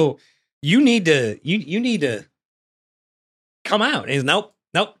 so you need to come out. And he's nope,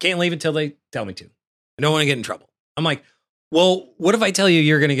 can't leave until they tell me to. I don't want to get in trouble. I'm like, well, what if I tell you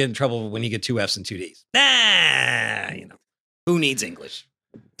you're going to get in trouble when you get 2 F's and 2 D's? Who needs English?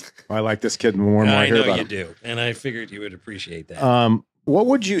 I like this kid more and more. I know you do, and I figured you would appreciate that. What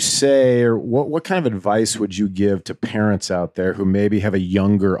would you say, or what kind of advice would you give to parents out there who maybe have a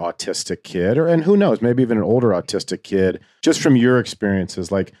younger autistic kid, and who knows, maybe even an older autistic kid, just from your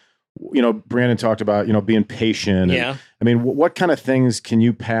experiences? Like, Brandon talked about, being patient. Yeah. I mean, what kind of things can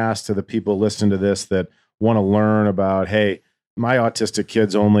you pass to the people listening to this that want to learn about, hey, my autistic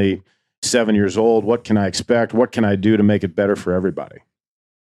kid's only 7 years old. What can I expect? What can I do to make it better for everybody?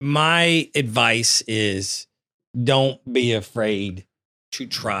 My advice is don't be afraid to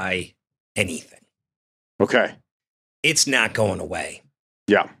try anything. Okay. It's not going away.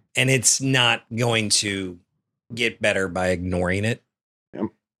 Yeah. And it's not going to get better by ignoring it. Yep.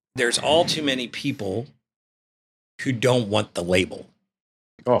 There's all too many people who don't want the label.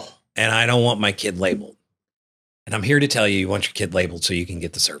 Oh. and I don't want my kid labeled. And I'm here to tell you, you want your kid labeled so you can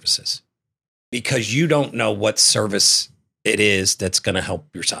get the services, because you don't know what service it is that's going to help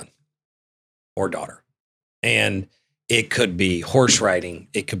your son or daughter. And it could be horse riding.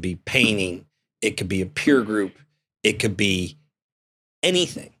 It could be painting. It could be a peer group. It could be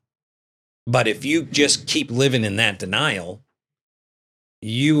anything. But if you just keep living in that denial,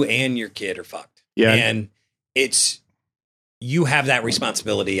 you and your kid are fucked. Yeah. And you have that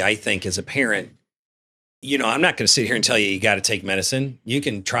responsibility, I think, as a parent. You know, I'm not going to sit here and tell you got to take medicine. You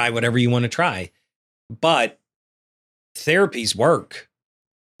can try whatever you want to try, but therapies work.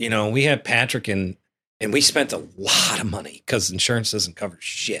 You know, we have Patrick and we spent a lot of money because insurance doesn't cover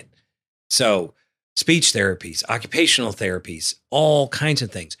shit. So speech therapies, occupational therapies, all kinds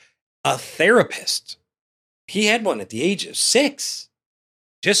of things. A therapist, he had one at the age of 6,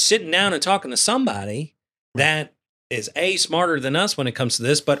 just sitting down and talking to somebody that is smarter than us when it comes to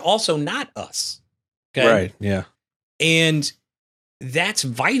this, but also not us. Okay. Right. Yeah. And that's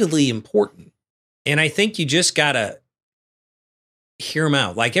vitally important. And I think you just got to hear them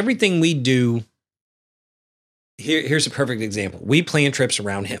out. Like everything we do. Here's a perfect example. We plan trips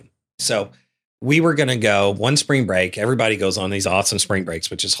around him. So we were going to go one spring break. Everybody goes on these awesome spring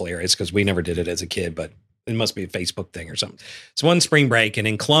breaks, which is hilarious because we never did it as a kid, but it must be a Facebook thing or something. It's one spring break. And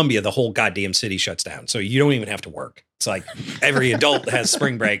in Columbia, the whole goddamn city shuts down. So you don't even have to work. It's like every adult has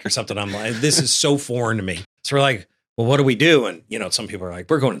spring break or something. I'm like, this is so foreign to me. So we're like, well, what do we do? And, you know, some people are like,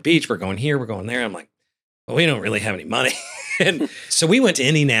 we're going to the beach. We're going here. We're going there. I'm like, well, we don't really have any money. And so we went to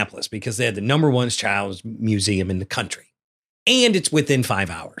Indianapolis because they had the #1 child's museum in the country. And it's within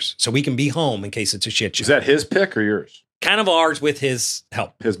 5 hours. So we can be home in case it's a shit show. Is that his pick or yours? Kind of ours with his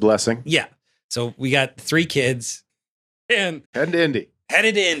help. His blessing? Yeah. So we got 3 kids and headed to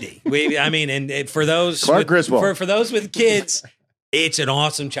Indy. And for those Clark Griswold. For those with kids, it's an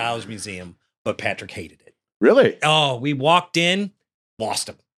awesome child's museum, but Patrick hated it. Really? Oh, we walked in, lost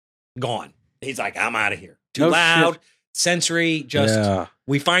him, gone. He's like, I'm out of here. Too loud, shit. Sensory,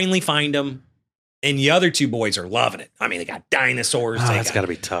 we finally find him. And the other 2 boys are loving it. I mean, they got dinosaurs. That's got to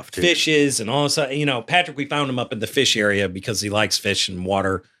be tough, dude. Fishes and all this. You know, Patrick, we found him up in the fish area because he likes fish and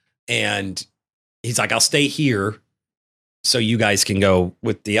water. And he's like, I'll stay here so you guys can go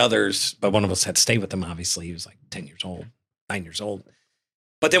with the others. But one of us had to stay with him, obviously. He was like 9 years old.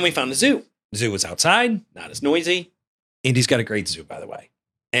 But then we found the zoo. The zoo was outside, not as noisy. Indy's got a great zoo, by the way.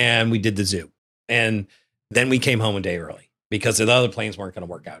 And we did the zoo. And then we came home a day early because the other plans weren't going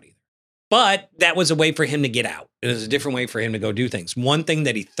to work out either. But that was a way for him to get out. It was a different way for him to go do things. One thing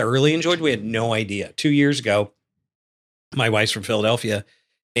that he thoroughly enjoyed, we had no idea. 2 years ago, my wife's from Philadelphia,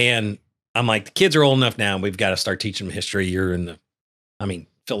 and I'm like, the kids are old enough now. We've got to start teaching them history.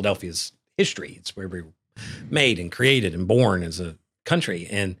 Philadelphia's history. It's where we were made and created and born as a country.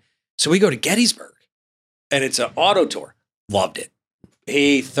 And so we go to Gettysburg, and it's an auto tour. Loved it.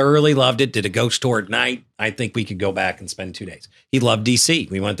 He thoroughly loved it. Did a ghost tour at night. I think we could go back and spend 2 days. He loved DC.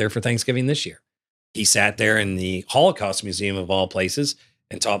 We went there for Thanksgiving this year. He sat there in the Holocaust Museum of all places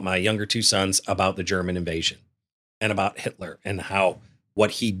and taught my younger 2 sons about the German invasion and about Hitler and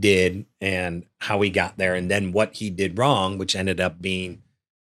what he did and how he got there and then what he did wrong, which ended up being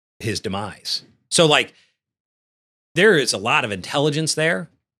his demise. So like there is a lot of intelligence there.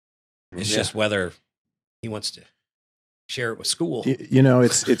 It's just whether he wants to share it with school. You know,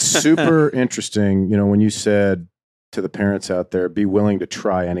 it's super interesting, you know, when you said to the parents out there, be willing to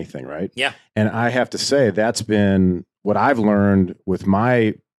try anything, right? Yeah. And I have to say that's been what I've learned with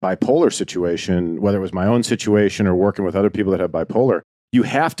my bipolar situation, whether it was my own situation or working with other people that have bipolar. You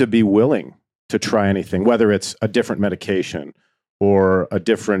have to be willing to try anything, whether it's a different medication or a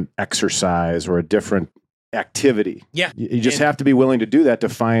different exercise or a different activity. Yeah. You just have to be willing to do that to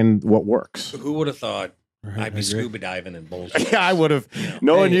find what works. Who would have thought I'd be scuba diving and bullshit? Yeah, I would have.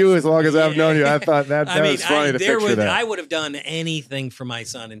 Knowing you as long as I've known you, I thought that was funny to picture that. I would have done anything for my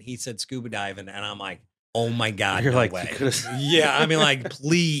son, and he said scuba diving, and I'm like, oh my God, You're no like, way. Yeah, I mean, like,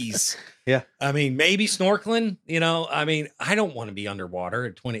 please. Yeah. I mean, maybe snorkeling, you know, I mean, I don't want to be underwater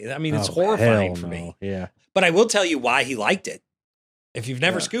at 20. I mean, it's horrifying for me. Yeah. But I will tell you why he liked it. If you've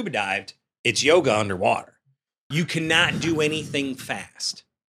never scuba dived, it's yoga underwater. You cannot do anything fast.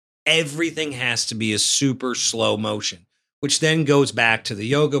 Everything has to be a super slow motion, which then goes back to the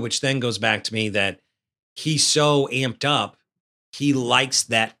yoga, which then goes back to me that he's so amped up. He likes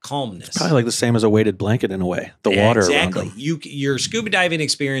that calmness. It's probably like the same as a weighted blanket in a way. The water around him. Your scuba diving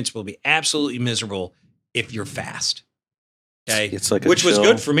experience will be absolutely miserable if you're fast. Okay, it's like which was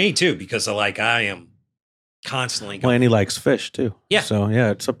good for me too because I am constantly going. Well, and he likes fish too. Yeah. So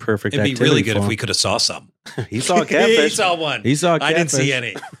yeah, it's a perfect. It'd be really good if we could have saw some. He saw a catfish. He saw one. He saw a catfish. I didn't see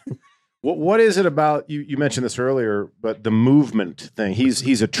any. What is it about you? You mentioned this earlier, but the movement thing.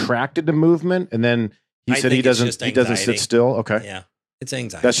 He's attracted to movement, and then he said he doesn't sit still. Okay, yeah, it's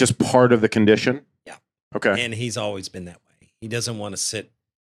anxiety. That's just part of the condition. Yeah. Okay. And he's always been that way. He doesn't want to sit.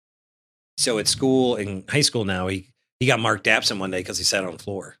 So at school, in high school now, he got marked absent one day because he sat on the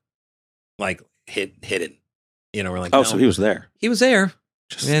floor, like hidden. You know, we're like, oh, no. So he was there. He was there.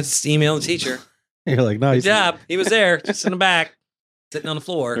 Just email the teacher. You're like, no, good job. He was there, just in the back, sitting on the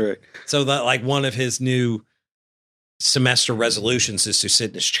floor. Right. So that, like, one of his new semester resolutions is to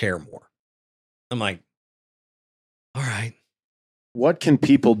sit in his chair more. I'm like, all right. What can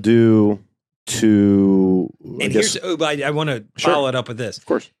people do to? I want to follow it up with this. Of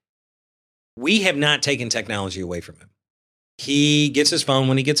course. We have not taken technology away from him. He gets his phone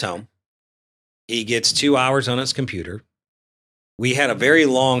when he gets home. He gets 2 hours on his computer. We had a very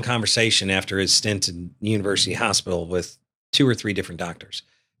long conversation after his stint in University Hospital with 2 or 3 different doctors.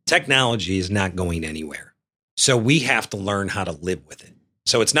 Technology is not going anywhere. So we have to learn how to live with it.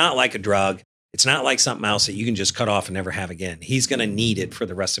 So it's not like a drug. It's not like something else that you can just cut off and never have again. He's going to need it for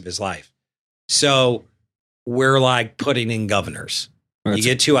the rest of his life. So we're like putting in governors. You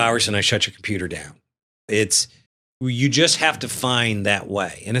get 2 hours and I shut your computer down. You just have to find that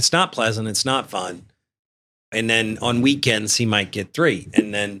way. And it's not pleasant. It's not fun. And then on weekends, he might get 3.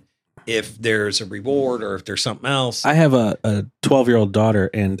 And then if there's a reward or if there's something else. I have a 12-year-old daughter,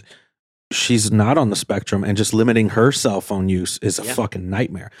 and she's not on the spectrum, and just limiting her cell phone use is a fucking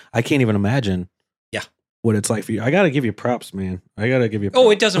nightmare. I can't even imagine what it's like for you. I got to give you props, man.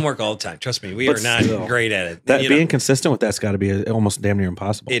 Oh, it doesn't work all the time. Trust me. We are not great at it. That being consistent with that's got to be almost damn near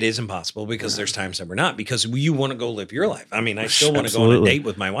impossible. It is impossible because there's times that we're not, because you want to go live your life. I mean, I still want to go on a date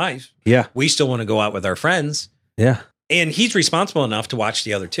with my wife. Yeah. We still want to go out with our friends. Yeah. And he's responsible enough to watch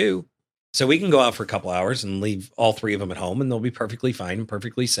the other 2. So we can go out for a couple hours and leave all 3 of them at home, and they'll be perfectly fine and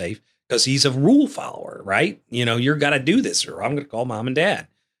perfectly safe because he's a rule follower, right? You know, you're got to do this or I'm going to call mom and dad.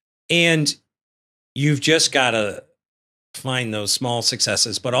 And you've just got to find those small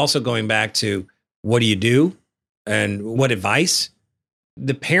successes, but also going back to what do you do and what advice?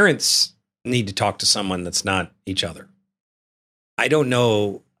 The parents need to talk to someone that's not each other. I don't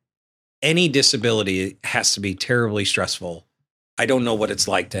know. Any disability has to be terribly stressful. I don't know what it's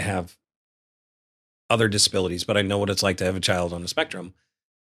like to have other disabilities, but I know what it's like to have a child on the spectrum.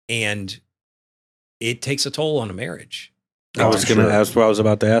 And it takes a toll on a marriage. That's what I was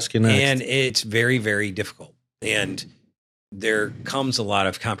about to ask you next. And it's very, very difficult. And there comes a lot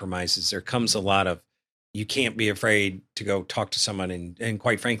of compromises. There comes a lot of, you can't be afraid to go talk to someone and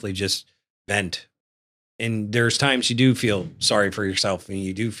quite frankly, just vent. And there's times you do feel sorry for yourself and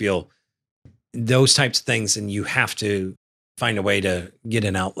you do feel those types of things. And you have to find a way to get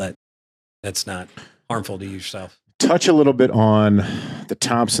an outlet that's not harmful to yourself. Touch a little bit on the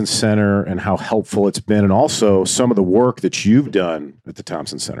Thompson Center and how helpful it's been, and also some of the work that you've done at the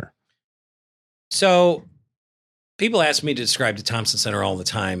Thompson Center. So people ask me to describe the Thompson Center all the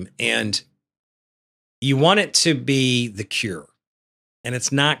time, and you want it to be the cure, and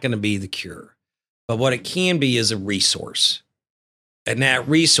it's not going to be the cure. But what it can be is a resource, and that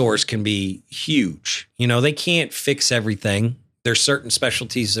resource can be huge. You know, they can't fix everything. There's certain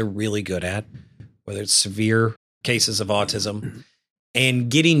specialties they're really good at, whether it's severe cases of autism, and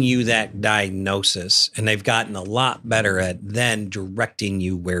getting you that diagnosis. And they've gotten a lot better at then directing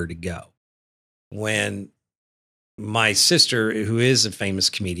you where to go. When my sister, who is a famous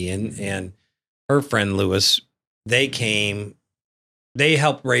comedian, and her friend Lewis, they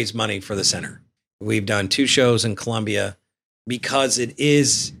helped raise money for the center. We've done 2 shows in Columbia because it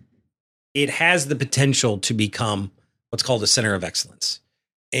has the potential to become what's called a center of excellence.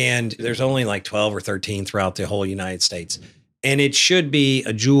 And there's only like 12 or 13 throughout the whole United States. And it should be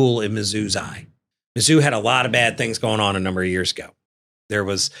a jewel in Mizzou's eye. Mizzou had a lot of bad things going on a number of years ago. There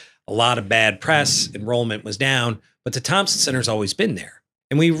was a lot of bad press. Enrollment was down. But the Thompson Center's always been there.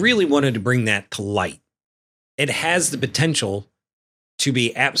 And we really wanted to bring that to light. It has the potential to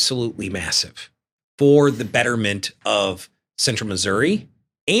be absolutely massive for the betterment of Central Missouri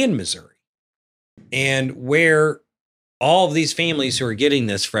and Missouri. And where all of these families who are getting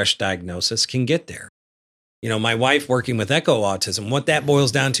this fresh diagnosis can get there. You know, my wife working with Echo Autism, what that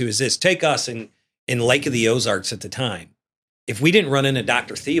boils down to is this. Take us in Lake of the Ozarks at the time. If we didn't run into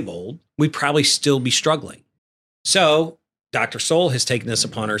Dr. Theobald, we'd probably still be struggling. So Dr. Soul has taken this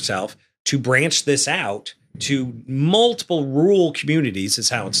upon herself to branch this out to multiple rural communities,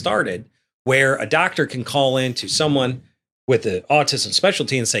 is how it started, where a doctor can call in to someone with an autism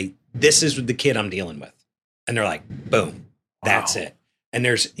specialty and say, this is the kid I'm dealing with. And they're like, boom, that's it. And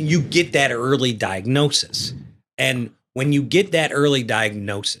you get that early diagnosis. And when you get that early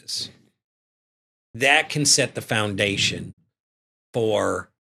diagnosis, that can set the foundation for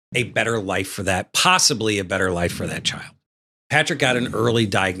a better life for that, possibly a better life for that child. Patrick got an early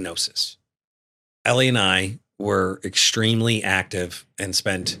diagnosis. Ellie and I were extremely active and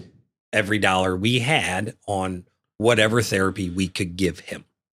spent every dollar we had on whatever therapy we could give him.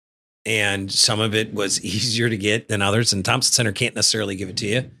 And some of it was easier to get than others. And Thompson Center can't necessarily give it to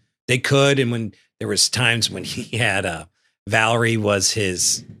you. They could. And when there was times when he had Valerie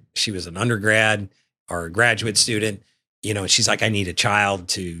she was an undergrad or a graduate student, you know, she's like, I need a child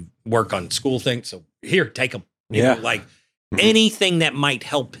to work on school things. So here, take him. You know, like anything that might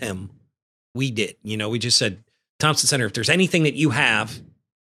help him, we did. You know, we just said, Thompson Center, if there's anything that you have,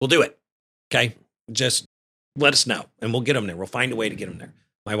 we'll do it. Okay. Just let us know and we'll get them there. We'll find a way to get them there.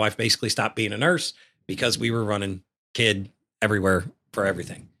 My wife basically stopped being a nurse because we were running kid everywhere for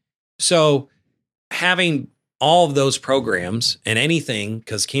everything. So having all of those programs and anything,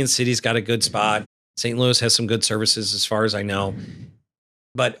 because Kansas City's got a good spot. St. Louis has some good services as far as I know.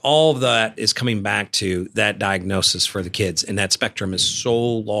 But all of that is coming back to that diagnosis for the kids. And that spectrum is so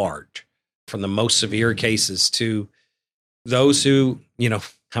large, from the most severe cases to those who, you know,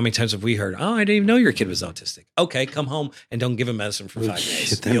 how many times have we heard, oh, I didn't even know your kid was autistic. Okay, come home and don't give him medicine for 5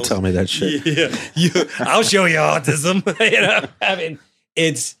 days. Don't tell me that shit. Yeah, I'll show you autism. You know, I mean,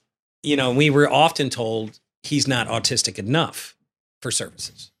 it's, you know, we were often told he's not autistic enough for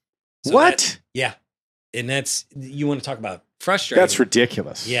services. So what? Yeah. And that's, you want to talk about frustrating. That's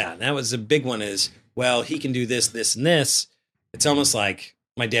ridiculous. Yeah. That was a big one is, well, he can do this, this, and this. It's almost like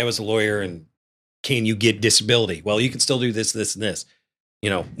my dad was a lawyer and can you get disability? Well, you can still do this, this, and this. You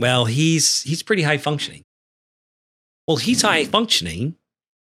know, well, he's pretty high functioning. Well, he's high functioning,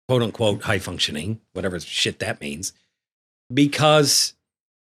 quote unquote, high functioning, whatever shit that means, because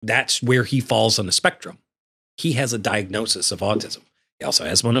that's where he falls on the spectrum. He has a diagnosis of autism. He also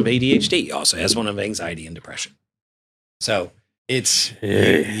has one of ADHD. He also has one of anxiety and depression. So it's,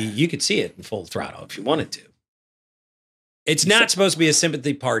 you could see it in full throttle if you wanted to. It's not supposed to be a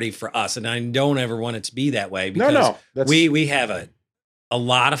sympathy party for us. And I don't ever want it to be that way because we have a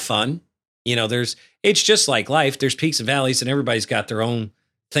lot of fun. You know, it's just like life. There's peaks and valleys and everybody's got their own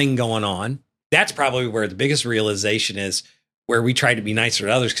thing going on. That's probably where the biggest realization is, where we try to be nicer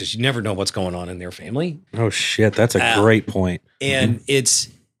to others because you never know what's going on in their family. Oh shit. That's a great point. And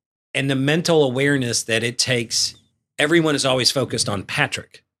and the mental awareness that it takes. Everyone is always focused on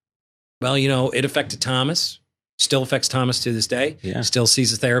Patrick. Well, you know, it affected Thomas, still affects Thomas to this day. Yeah. Still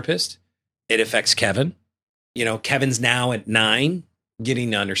sees a therapist. It affects Kevin. You know, Kevin's now at 9,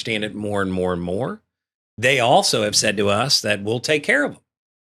 getting to understand it more and more and more. They also have said to us that we'll take care of him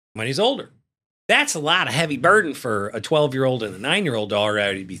when he's older. That's a lot of heavy burden for a 12-year-old and a 9-year-old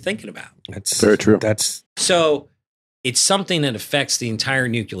already to be thinking about. That's very true. So it's something that affects the entire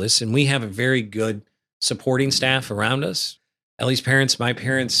nucleus, and we have a very good supporting staff around us. Ellie's parents, my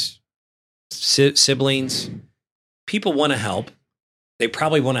parents, siblings, people want to help. They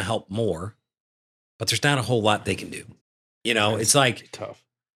probably want to help more, but there's not a whole lot they can do. You know, it's like tough.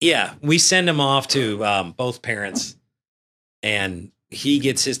 Yeah, we send him off to both parents, and he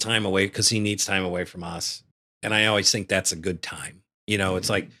gets his time away because he needs time away from us. And I always think that's a good time. You know, it's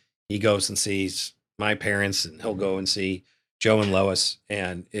like he goes and sees my parents, and he'll go and see Joe and Lois,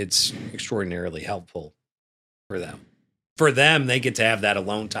 and it's extraordinarily helpful for them. For them, they get to have that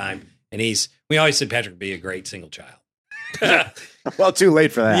alone time. And we always said Patrick would be a great single child. Well, too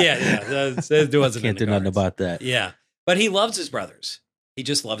late for that. Yeah. There wasn't Can't do nothing about that. Yeah. But he loves his brothers. He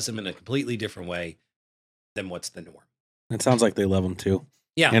just loves them in a completely different way than what's the norm. It sounds like they love him too.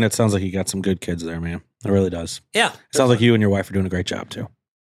 Yeah. And it sounds like you got some good kids there, man. It really does. Yeah. It sounds like you and your wife are doing a great job too.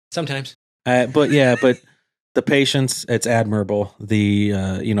 Sometimes. But the patience, it's admirable. The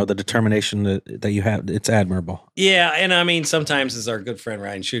the determination that you have, it's admirable. Yeah, and I mean, sometimes, as our good friend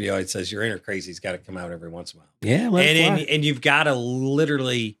Ryan Schutte always says, your inner crazy's got to come out every once in a while. Yeah, and you've got to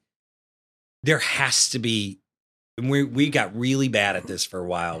literally. There has to be. We got really bad at this for a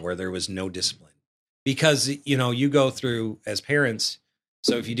while, where there was no discipline, because you go through as parents.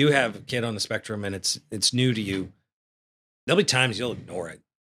 So if you do have a kid on the spectrum and it's new to you, there'll be times you'll ignore it.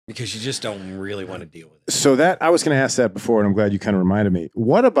 Because you just don't really want to deal with it. So I was going to ask that before, and I'm glad you kind of reminded me.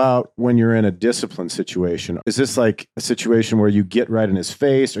 What about when you're in a discipline situation? Is this like a situation where you get right in his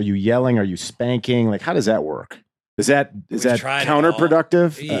face? Are you yelling? Are you spanking? Like, how does that work? Is that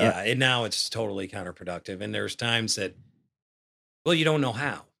counterproductive? Yeah, and now it's totally counterproductive. And there's times that, well, you don't know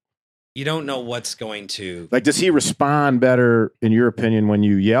how. You don't know what's going to... Like, does he respond better, in your opinion, when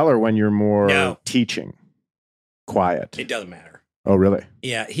you yell or when you're more teaching? Quiet? It doesn't matter. Oh, really?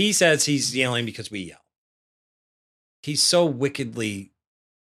 Yeah, he says he's yelling because we yell. He's so wickedly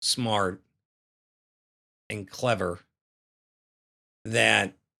smart and clever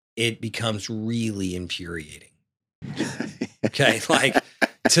that it becomes really infuriating. Okay. Like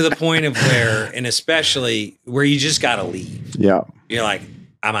to the point of where, and especially where you just got to leave. Yeah. You're like,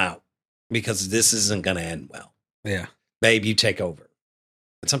 I'm out because this isn't going to end well. Yeah. Babe, you take over.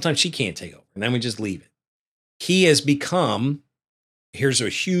 But sometimes she can't take over. And then we just leave it. He has become, here's a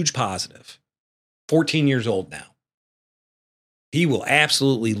huge positive, 14 years old now. He will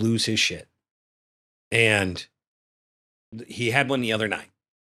absolutely lose his shit. And he had one the other night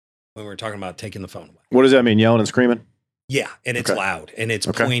when we were talking about taking the phone away. What does that mean? Yelling and screaming? Yeah. And it's loud and it's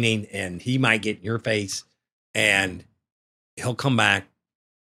pointing and he might get in your face and he'll come back.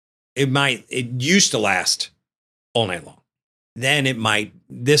 It used to last all night long. Then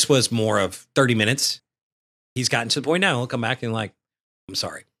this was more of 30 minutes. He's gotten to the point now. He'll come back and like, I'm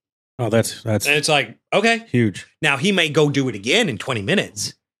sorry. Oh, that's and it's like, okay. Huge. Now he may go do it again in 20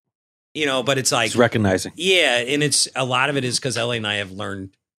 minutes, but it's like. It's recognizing. Yeah. And a lot of it is because Ellie and I have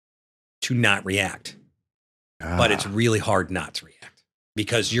learned to not react, but it's really hard not to react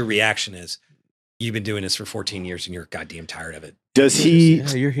because your reaction is you've been doing this for 14 years and you're goddamn tired of it. Does he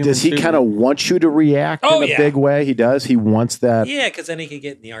kind of want you to react in a big way? He does. He wants that. Yeah. Cause then he could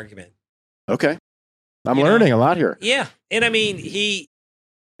get in the argument. Okay. I'm learning a lot here. Yeah. And I mean,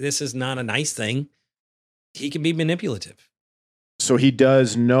 this is not a nice thing. He can be manipulative. So he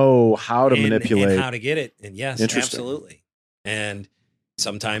does know how to manipulate. And how to get it. And yes, absolutely. And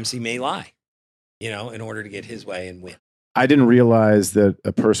sometimes he may lie, in order to get his way and win. I didn't realize that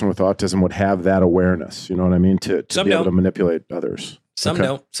a person with autism would have that awareness. You know what I mean? To be able to manipulate others. Some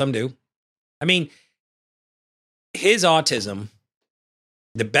don't. Some do. I mean, his autism,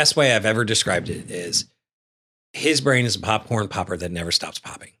 the best way I've ever described it is his brain is a popcorn popper that never stops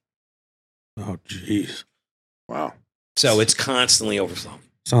popping. Oh, geez. Wow. So it's constantly overflowing.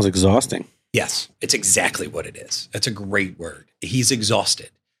 Sounds exhausting. Yes, it's exactly what it is. That's a great word. He's exhausted.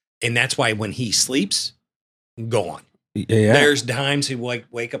 And that's why when he sleeps, gone. Yeah. There's times he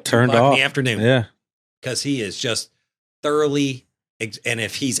wake up turned off off in the afternoon. Yeah. Because he is just thoroughly, and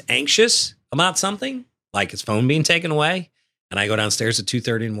if he's anxious about something, like his phone being taken away, and I go downstairs at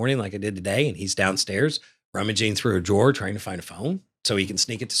 2:30 in the morning like I did today, and he's downstairs rummaging through a drawer trying to find a phone so he can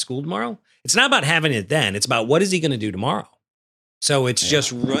sneak it to school tomorrow. It's not about having it then. It's about what is he going to do tomorrow? So it's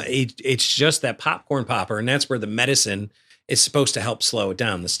just that popcorn popper, and that's where the medicine is supposed to help slow it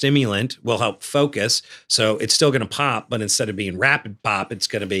down. The stimulant will help focus, so it's still going to pop, but instead of being rapid pop, it's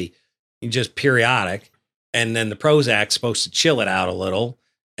going to be just periodic. And then the Prozac's supposed to chill it out a little,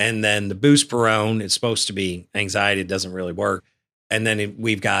 and then the Buspirone is supposed to be anxiety. It doesn't really work. And then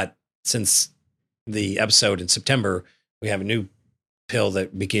we've got, since the episode in September, we have a new pill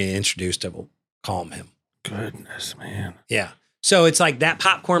that began introduced that will calm him. Goodness, man. Yeah. So it's like that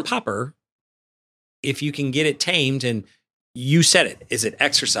popcorn popper. If you can get it tamed, and you said it, is it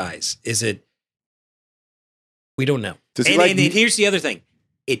exercise? Is it, we don't know. And here's the other thing.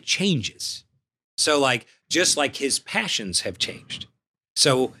 It changes. So like, just like his passions have changed.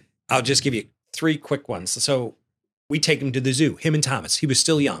 So I'll just give you 3 quick ones. So we take him to the zoo, him and Thomas. He was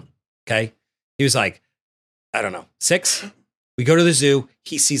still young. Okay. He was like, I don't know, 6. We go to the zoo.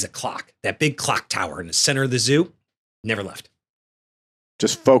 He sees a clock, that big clock tower in the center of the zoo. Never left.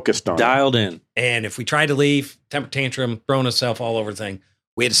 Just focused on dialed in. And if we tried to leave, temper tantrum, throwing himself all over the thing,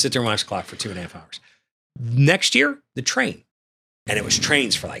 we had to sit there and watch the clock for 2.5 hours. Next year, the train. And it was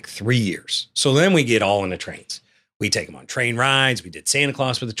trains for like 3 years. So then we get all into trains. We take him on train rides. We did Santa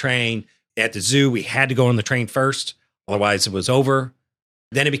Claus with the train. At the zoo, we had to go on the train first. Otherwise, it was over.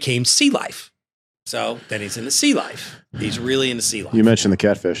 Then it became sea life. So then he's into sea life. He's really into sea life. You mentioned the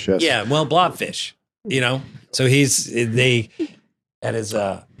catfish, yes. Yeah, well, blobfish, So at his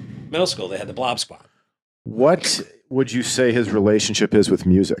middle school, they had the blob squad. What would you say his relationship is with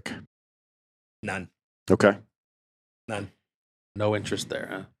music? None. Okay. None. No interest there,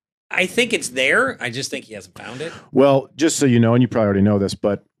 huh? I think it's there. I just think he hasn't found it. Well, just so you know, and you probably already know this,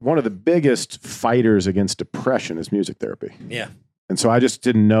 but one of the biggest fighters against depression is music therapy. Yeah. And so I just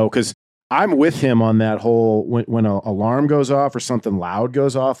didn't know, because I'm with him on that whole, when an alarm goes off or something loud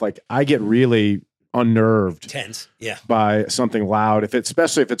goes off, like I get really unnerved. Tense. Yeah. By something loud,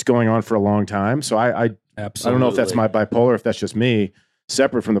 especially if it's going on for a long time. So I don't know if that's my bipolar, if that's just me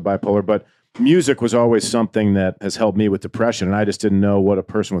separate from the bipolar, but music was always something that has helped me with depression. And I just didn't know what a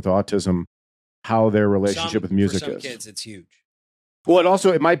person with autism, how their relationship with music is. For some is. kids, it's huge. Well,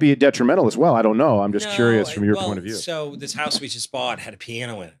 it might be detrimental as well. I don't know. I'm just curious from your point of view. So this house we just bought had a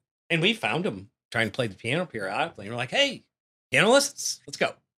piano in it. And we found him trying to play the piano periodically. And we're like, hey, piano lessons, let's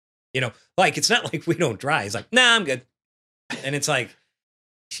go. Like, it's not like we don't try. He's like, nah, I'm good. And it's like,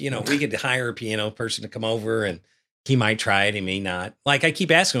 we could hire a piano person to come over and he might try it. He may not. Like I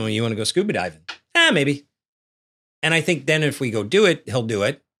keep asking him, you want to go scuba diving? Maybe. And I think then if we go do it, he'll do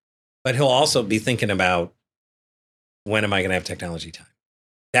it. But he'll also be thinking about when am I going to have technology time?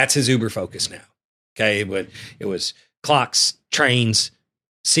 That's his Uber focus now. Okay. But it was clocks, trains,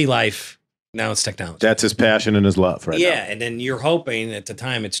 sea life. Now it's technology. That's his passion and his love right now. Yeah. And then you're hoping at the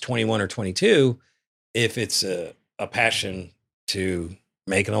time it's 21 or 22, if it's a passion to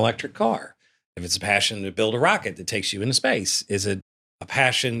make an electric car, if it's a passion to build a rocket that takes you into space, is it a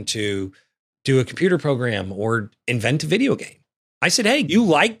passion to do a computer program or invent a video game? I said, hey, you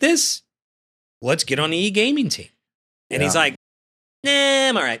like this? Let's get on the e-gaming team. And he's like, nah,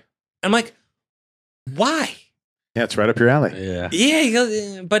 I'm all right. I'm like, why? Yeah, it's right up your alley. Yeah. Yeah. He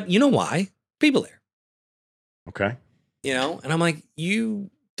goes, but you know why? People there. Okay. And I'm like, you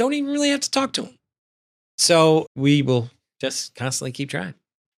don't even really have to talk to him. So we will just constantly keep trying.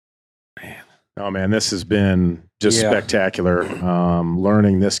 Man, this has been just spectacular.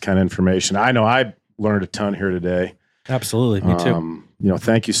 Learning this kind of information. I know I learned a ton here today. Absolutely. Me too.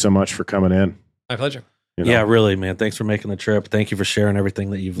 Thank you so much for coming in. My pleasure. Yeah, really, man. Thanks for making the trip. Thank you for sharing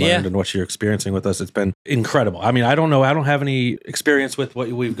everything that you've learned and what you're experiencing with us. It's been incredible. I mean, I don't know. I don't have any experience with what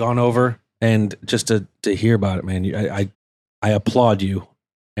we've gone over, and just to hear about it, man, I applaud you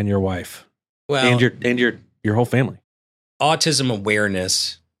and your wife, and your whole family. Autism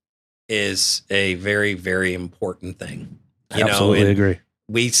awareness is a very, very important thing. I absolutely agree.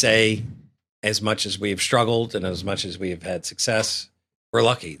 We say, as much as we have struggled and as much as we have had success, we're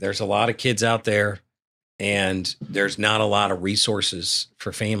lucky. There's a lot of kids out there, and there's not a lot of resources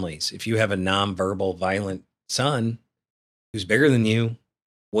for families. If you have a nonverbal, violent son who's bigger than you,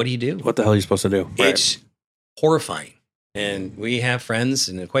 what do you do? What the hell are you supposed to do? It's horrifying. And we have friends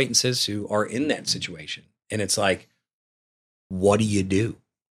and acquaintances who are in that situation. And it's like, what do you do?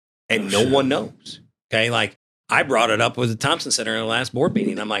 And no one knows. Okay. Like I brought it up with the Thompson Center in the last board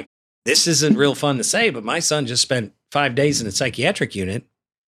meeting. I'm like, this isn't real fun to say, but my son just spent 5 days in a psychiatric unit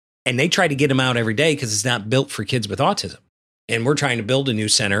and they try to get him out every day because it's not built for kids with autism. And we're trying to build a new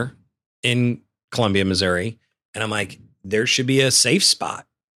center in Columbia, Missouri. And I'm like, there should be a safe spot.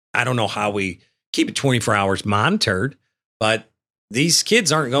 I don't know how we keep it 24 hours monitored, but these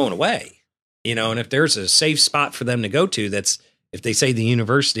kids aren't going away, and if there's a safe spot for them to go to, that's, if they say the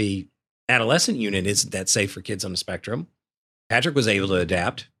university adolescent unit isn't that safe for kids on the spectrum, Patrick was able to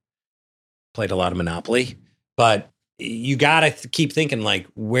adapt, played a lot of Monopoly, but you got to keep thinking like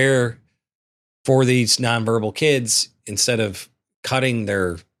where for these nonverbal kids, instead of cutting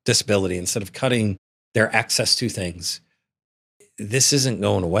their disability, instead of cutting their access to things, this isn't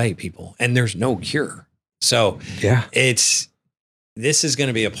going away, people. And there's no cure. So this is going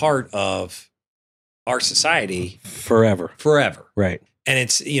to be a part of our society forever. Right. And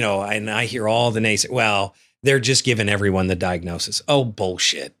it's, and I hear all the naysayers, well, they're just giving everyone the diagnosis. Oh,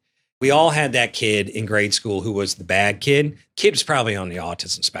 bullshit. We all had that kid in grade school who was the bad kid. Kid was probably on the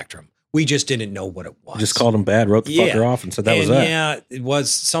autism spectrum. We just didn't know what it was. Just called him bad, wrote the fucker off and said that was that. Yeah, it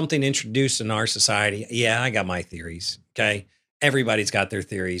was something introduced in our society. Yeah, I got my theories. Okay. Everybody's got their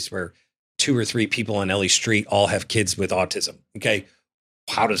theories where 2 or 3 people on Ellie Street all have kids with autism. Okay.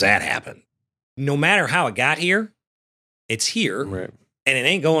 How does that happen? No matter how it got here, it's here and it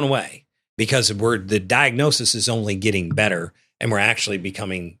ain't going away because the diagnosis is only getting better and we're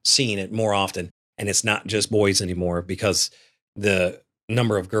actually seeing it more often. And it's not just boys anymore because the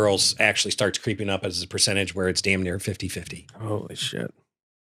number of girls actually starts creeping up as a percentage where it's damn near 50-50. Holy shit.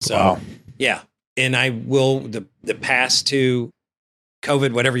 So, yeah. And I will, the pass to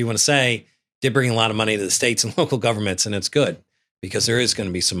COVID, whatever you want to say, did bring a lot of money to the states and local governments. And it's good because there is going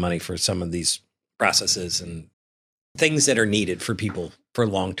to be some money for some of these processes and things that are needed for people for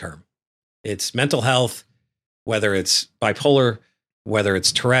long term. It's mental health, whether it's bipolar, whether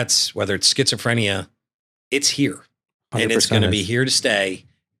it's Tourette's, whether it's schizophrenia, it's here. And it's going to be here to stay.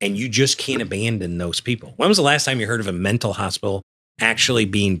 And you just can't abandon those people. When was the last time you heard of a mental hospital actually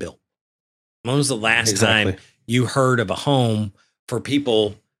being built? When was the last time you heard of a home for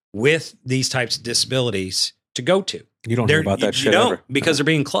people with these types of disabilities to go to? You don't hear about that shit ever. Because they're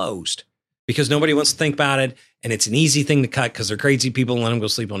being closed. Because nobody wants to think about it. And it's an easy thing to cut because they're crazy people and let them go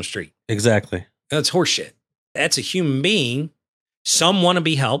sleep on the street. Exactly. That's horseshit. That's a human being. Some want to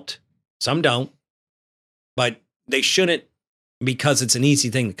be helped. Some don't. But they shouldn't, because it's an easy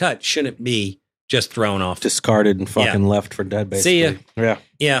thing to cut, shouldn't be just thrown off. Discarded and fucking left for dead, basically. See ya. Yeah.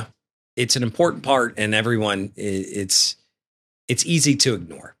 Yeah. It's an important part, and everyone, it's easy to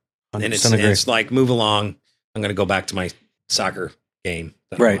ignore. And it's like, move along. I'm going to go back to my soccer game.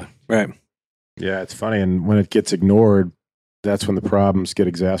 Right. Yeah, it's funny. And when it gets ignored, that's when the problems get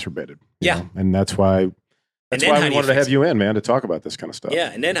exacerbated. Yeah. Know? And that's why we wanted to have you in, man, to talk about this kind of stuff.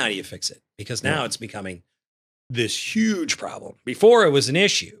 Yeah. And then how do you fix it? Because now it's becoming this huge problem. Before it was an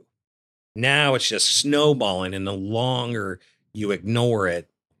issue. Now it's just snowballing. And the longer you ignore it,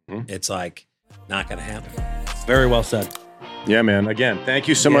 it's like not going to happen. Very well said. Yeah, man. Again, thank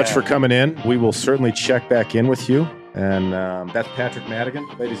you so much for coming in. We will certainly check back in with you. And that's Patrick Madigan,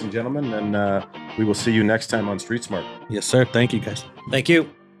 ladies and gentlemen. And we will see you next time on Street Smart. Yes, sir. Thank you, guys. Thank you.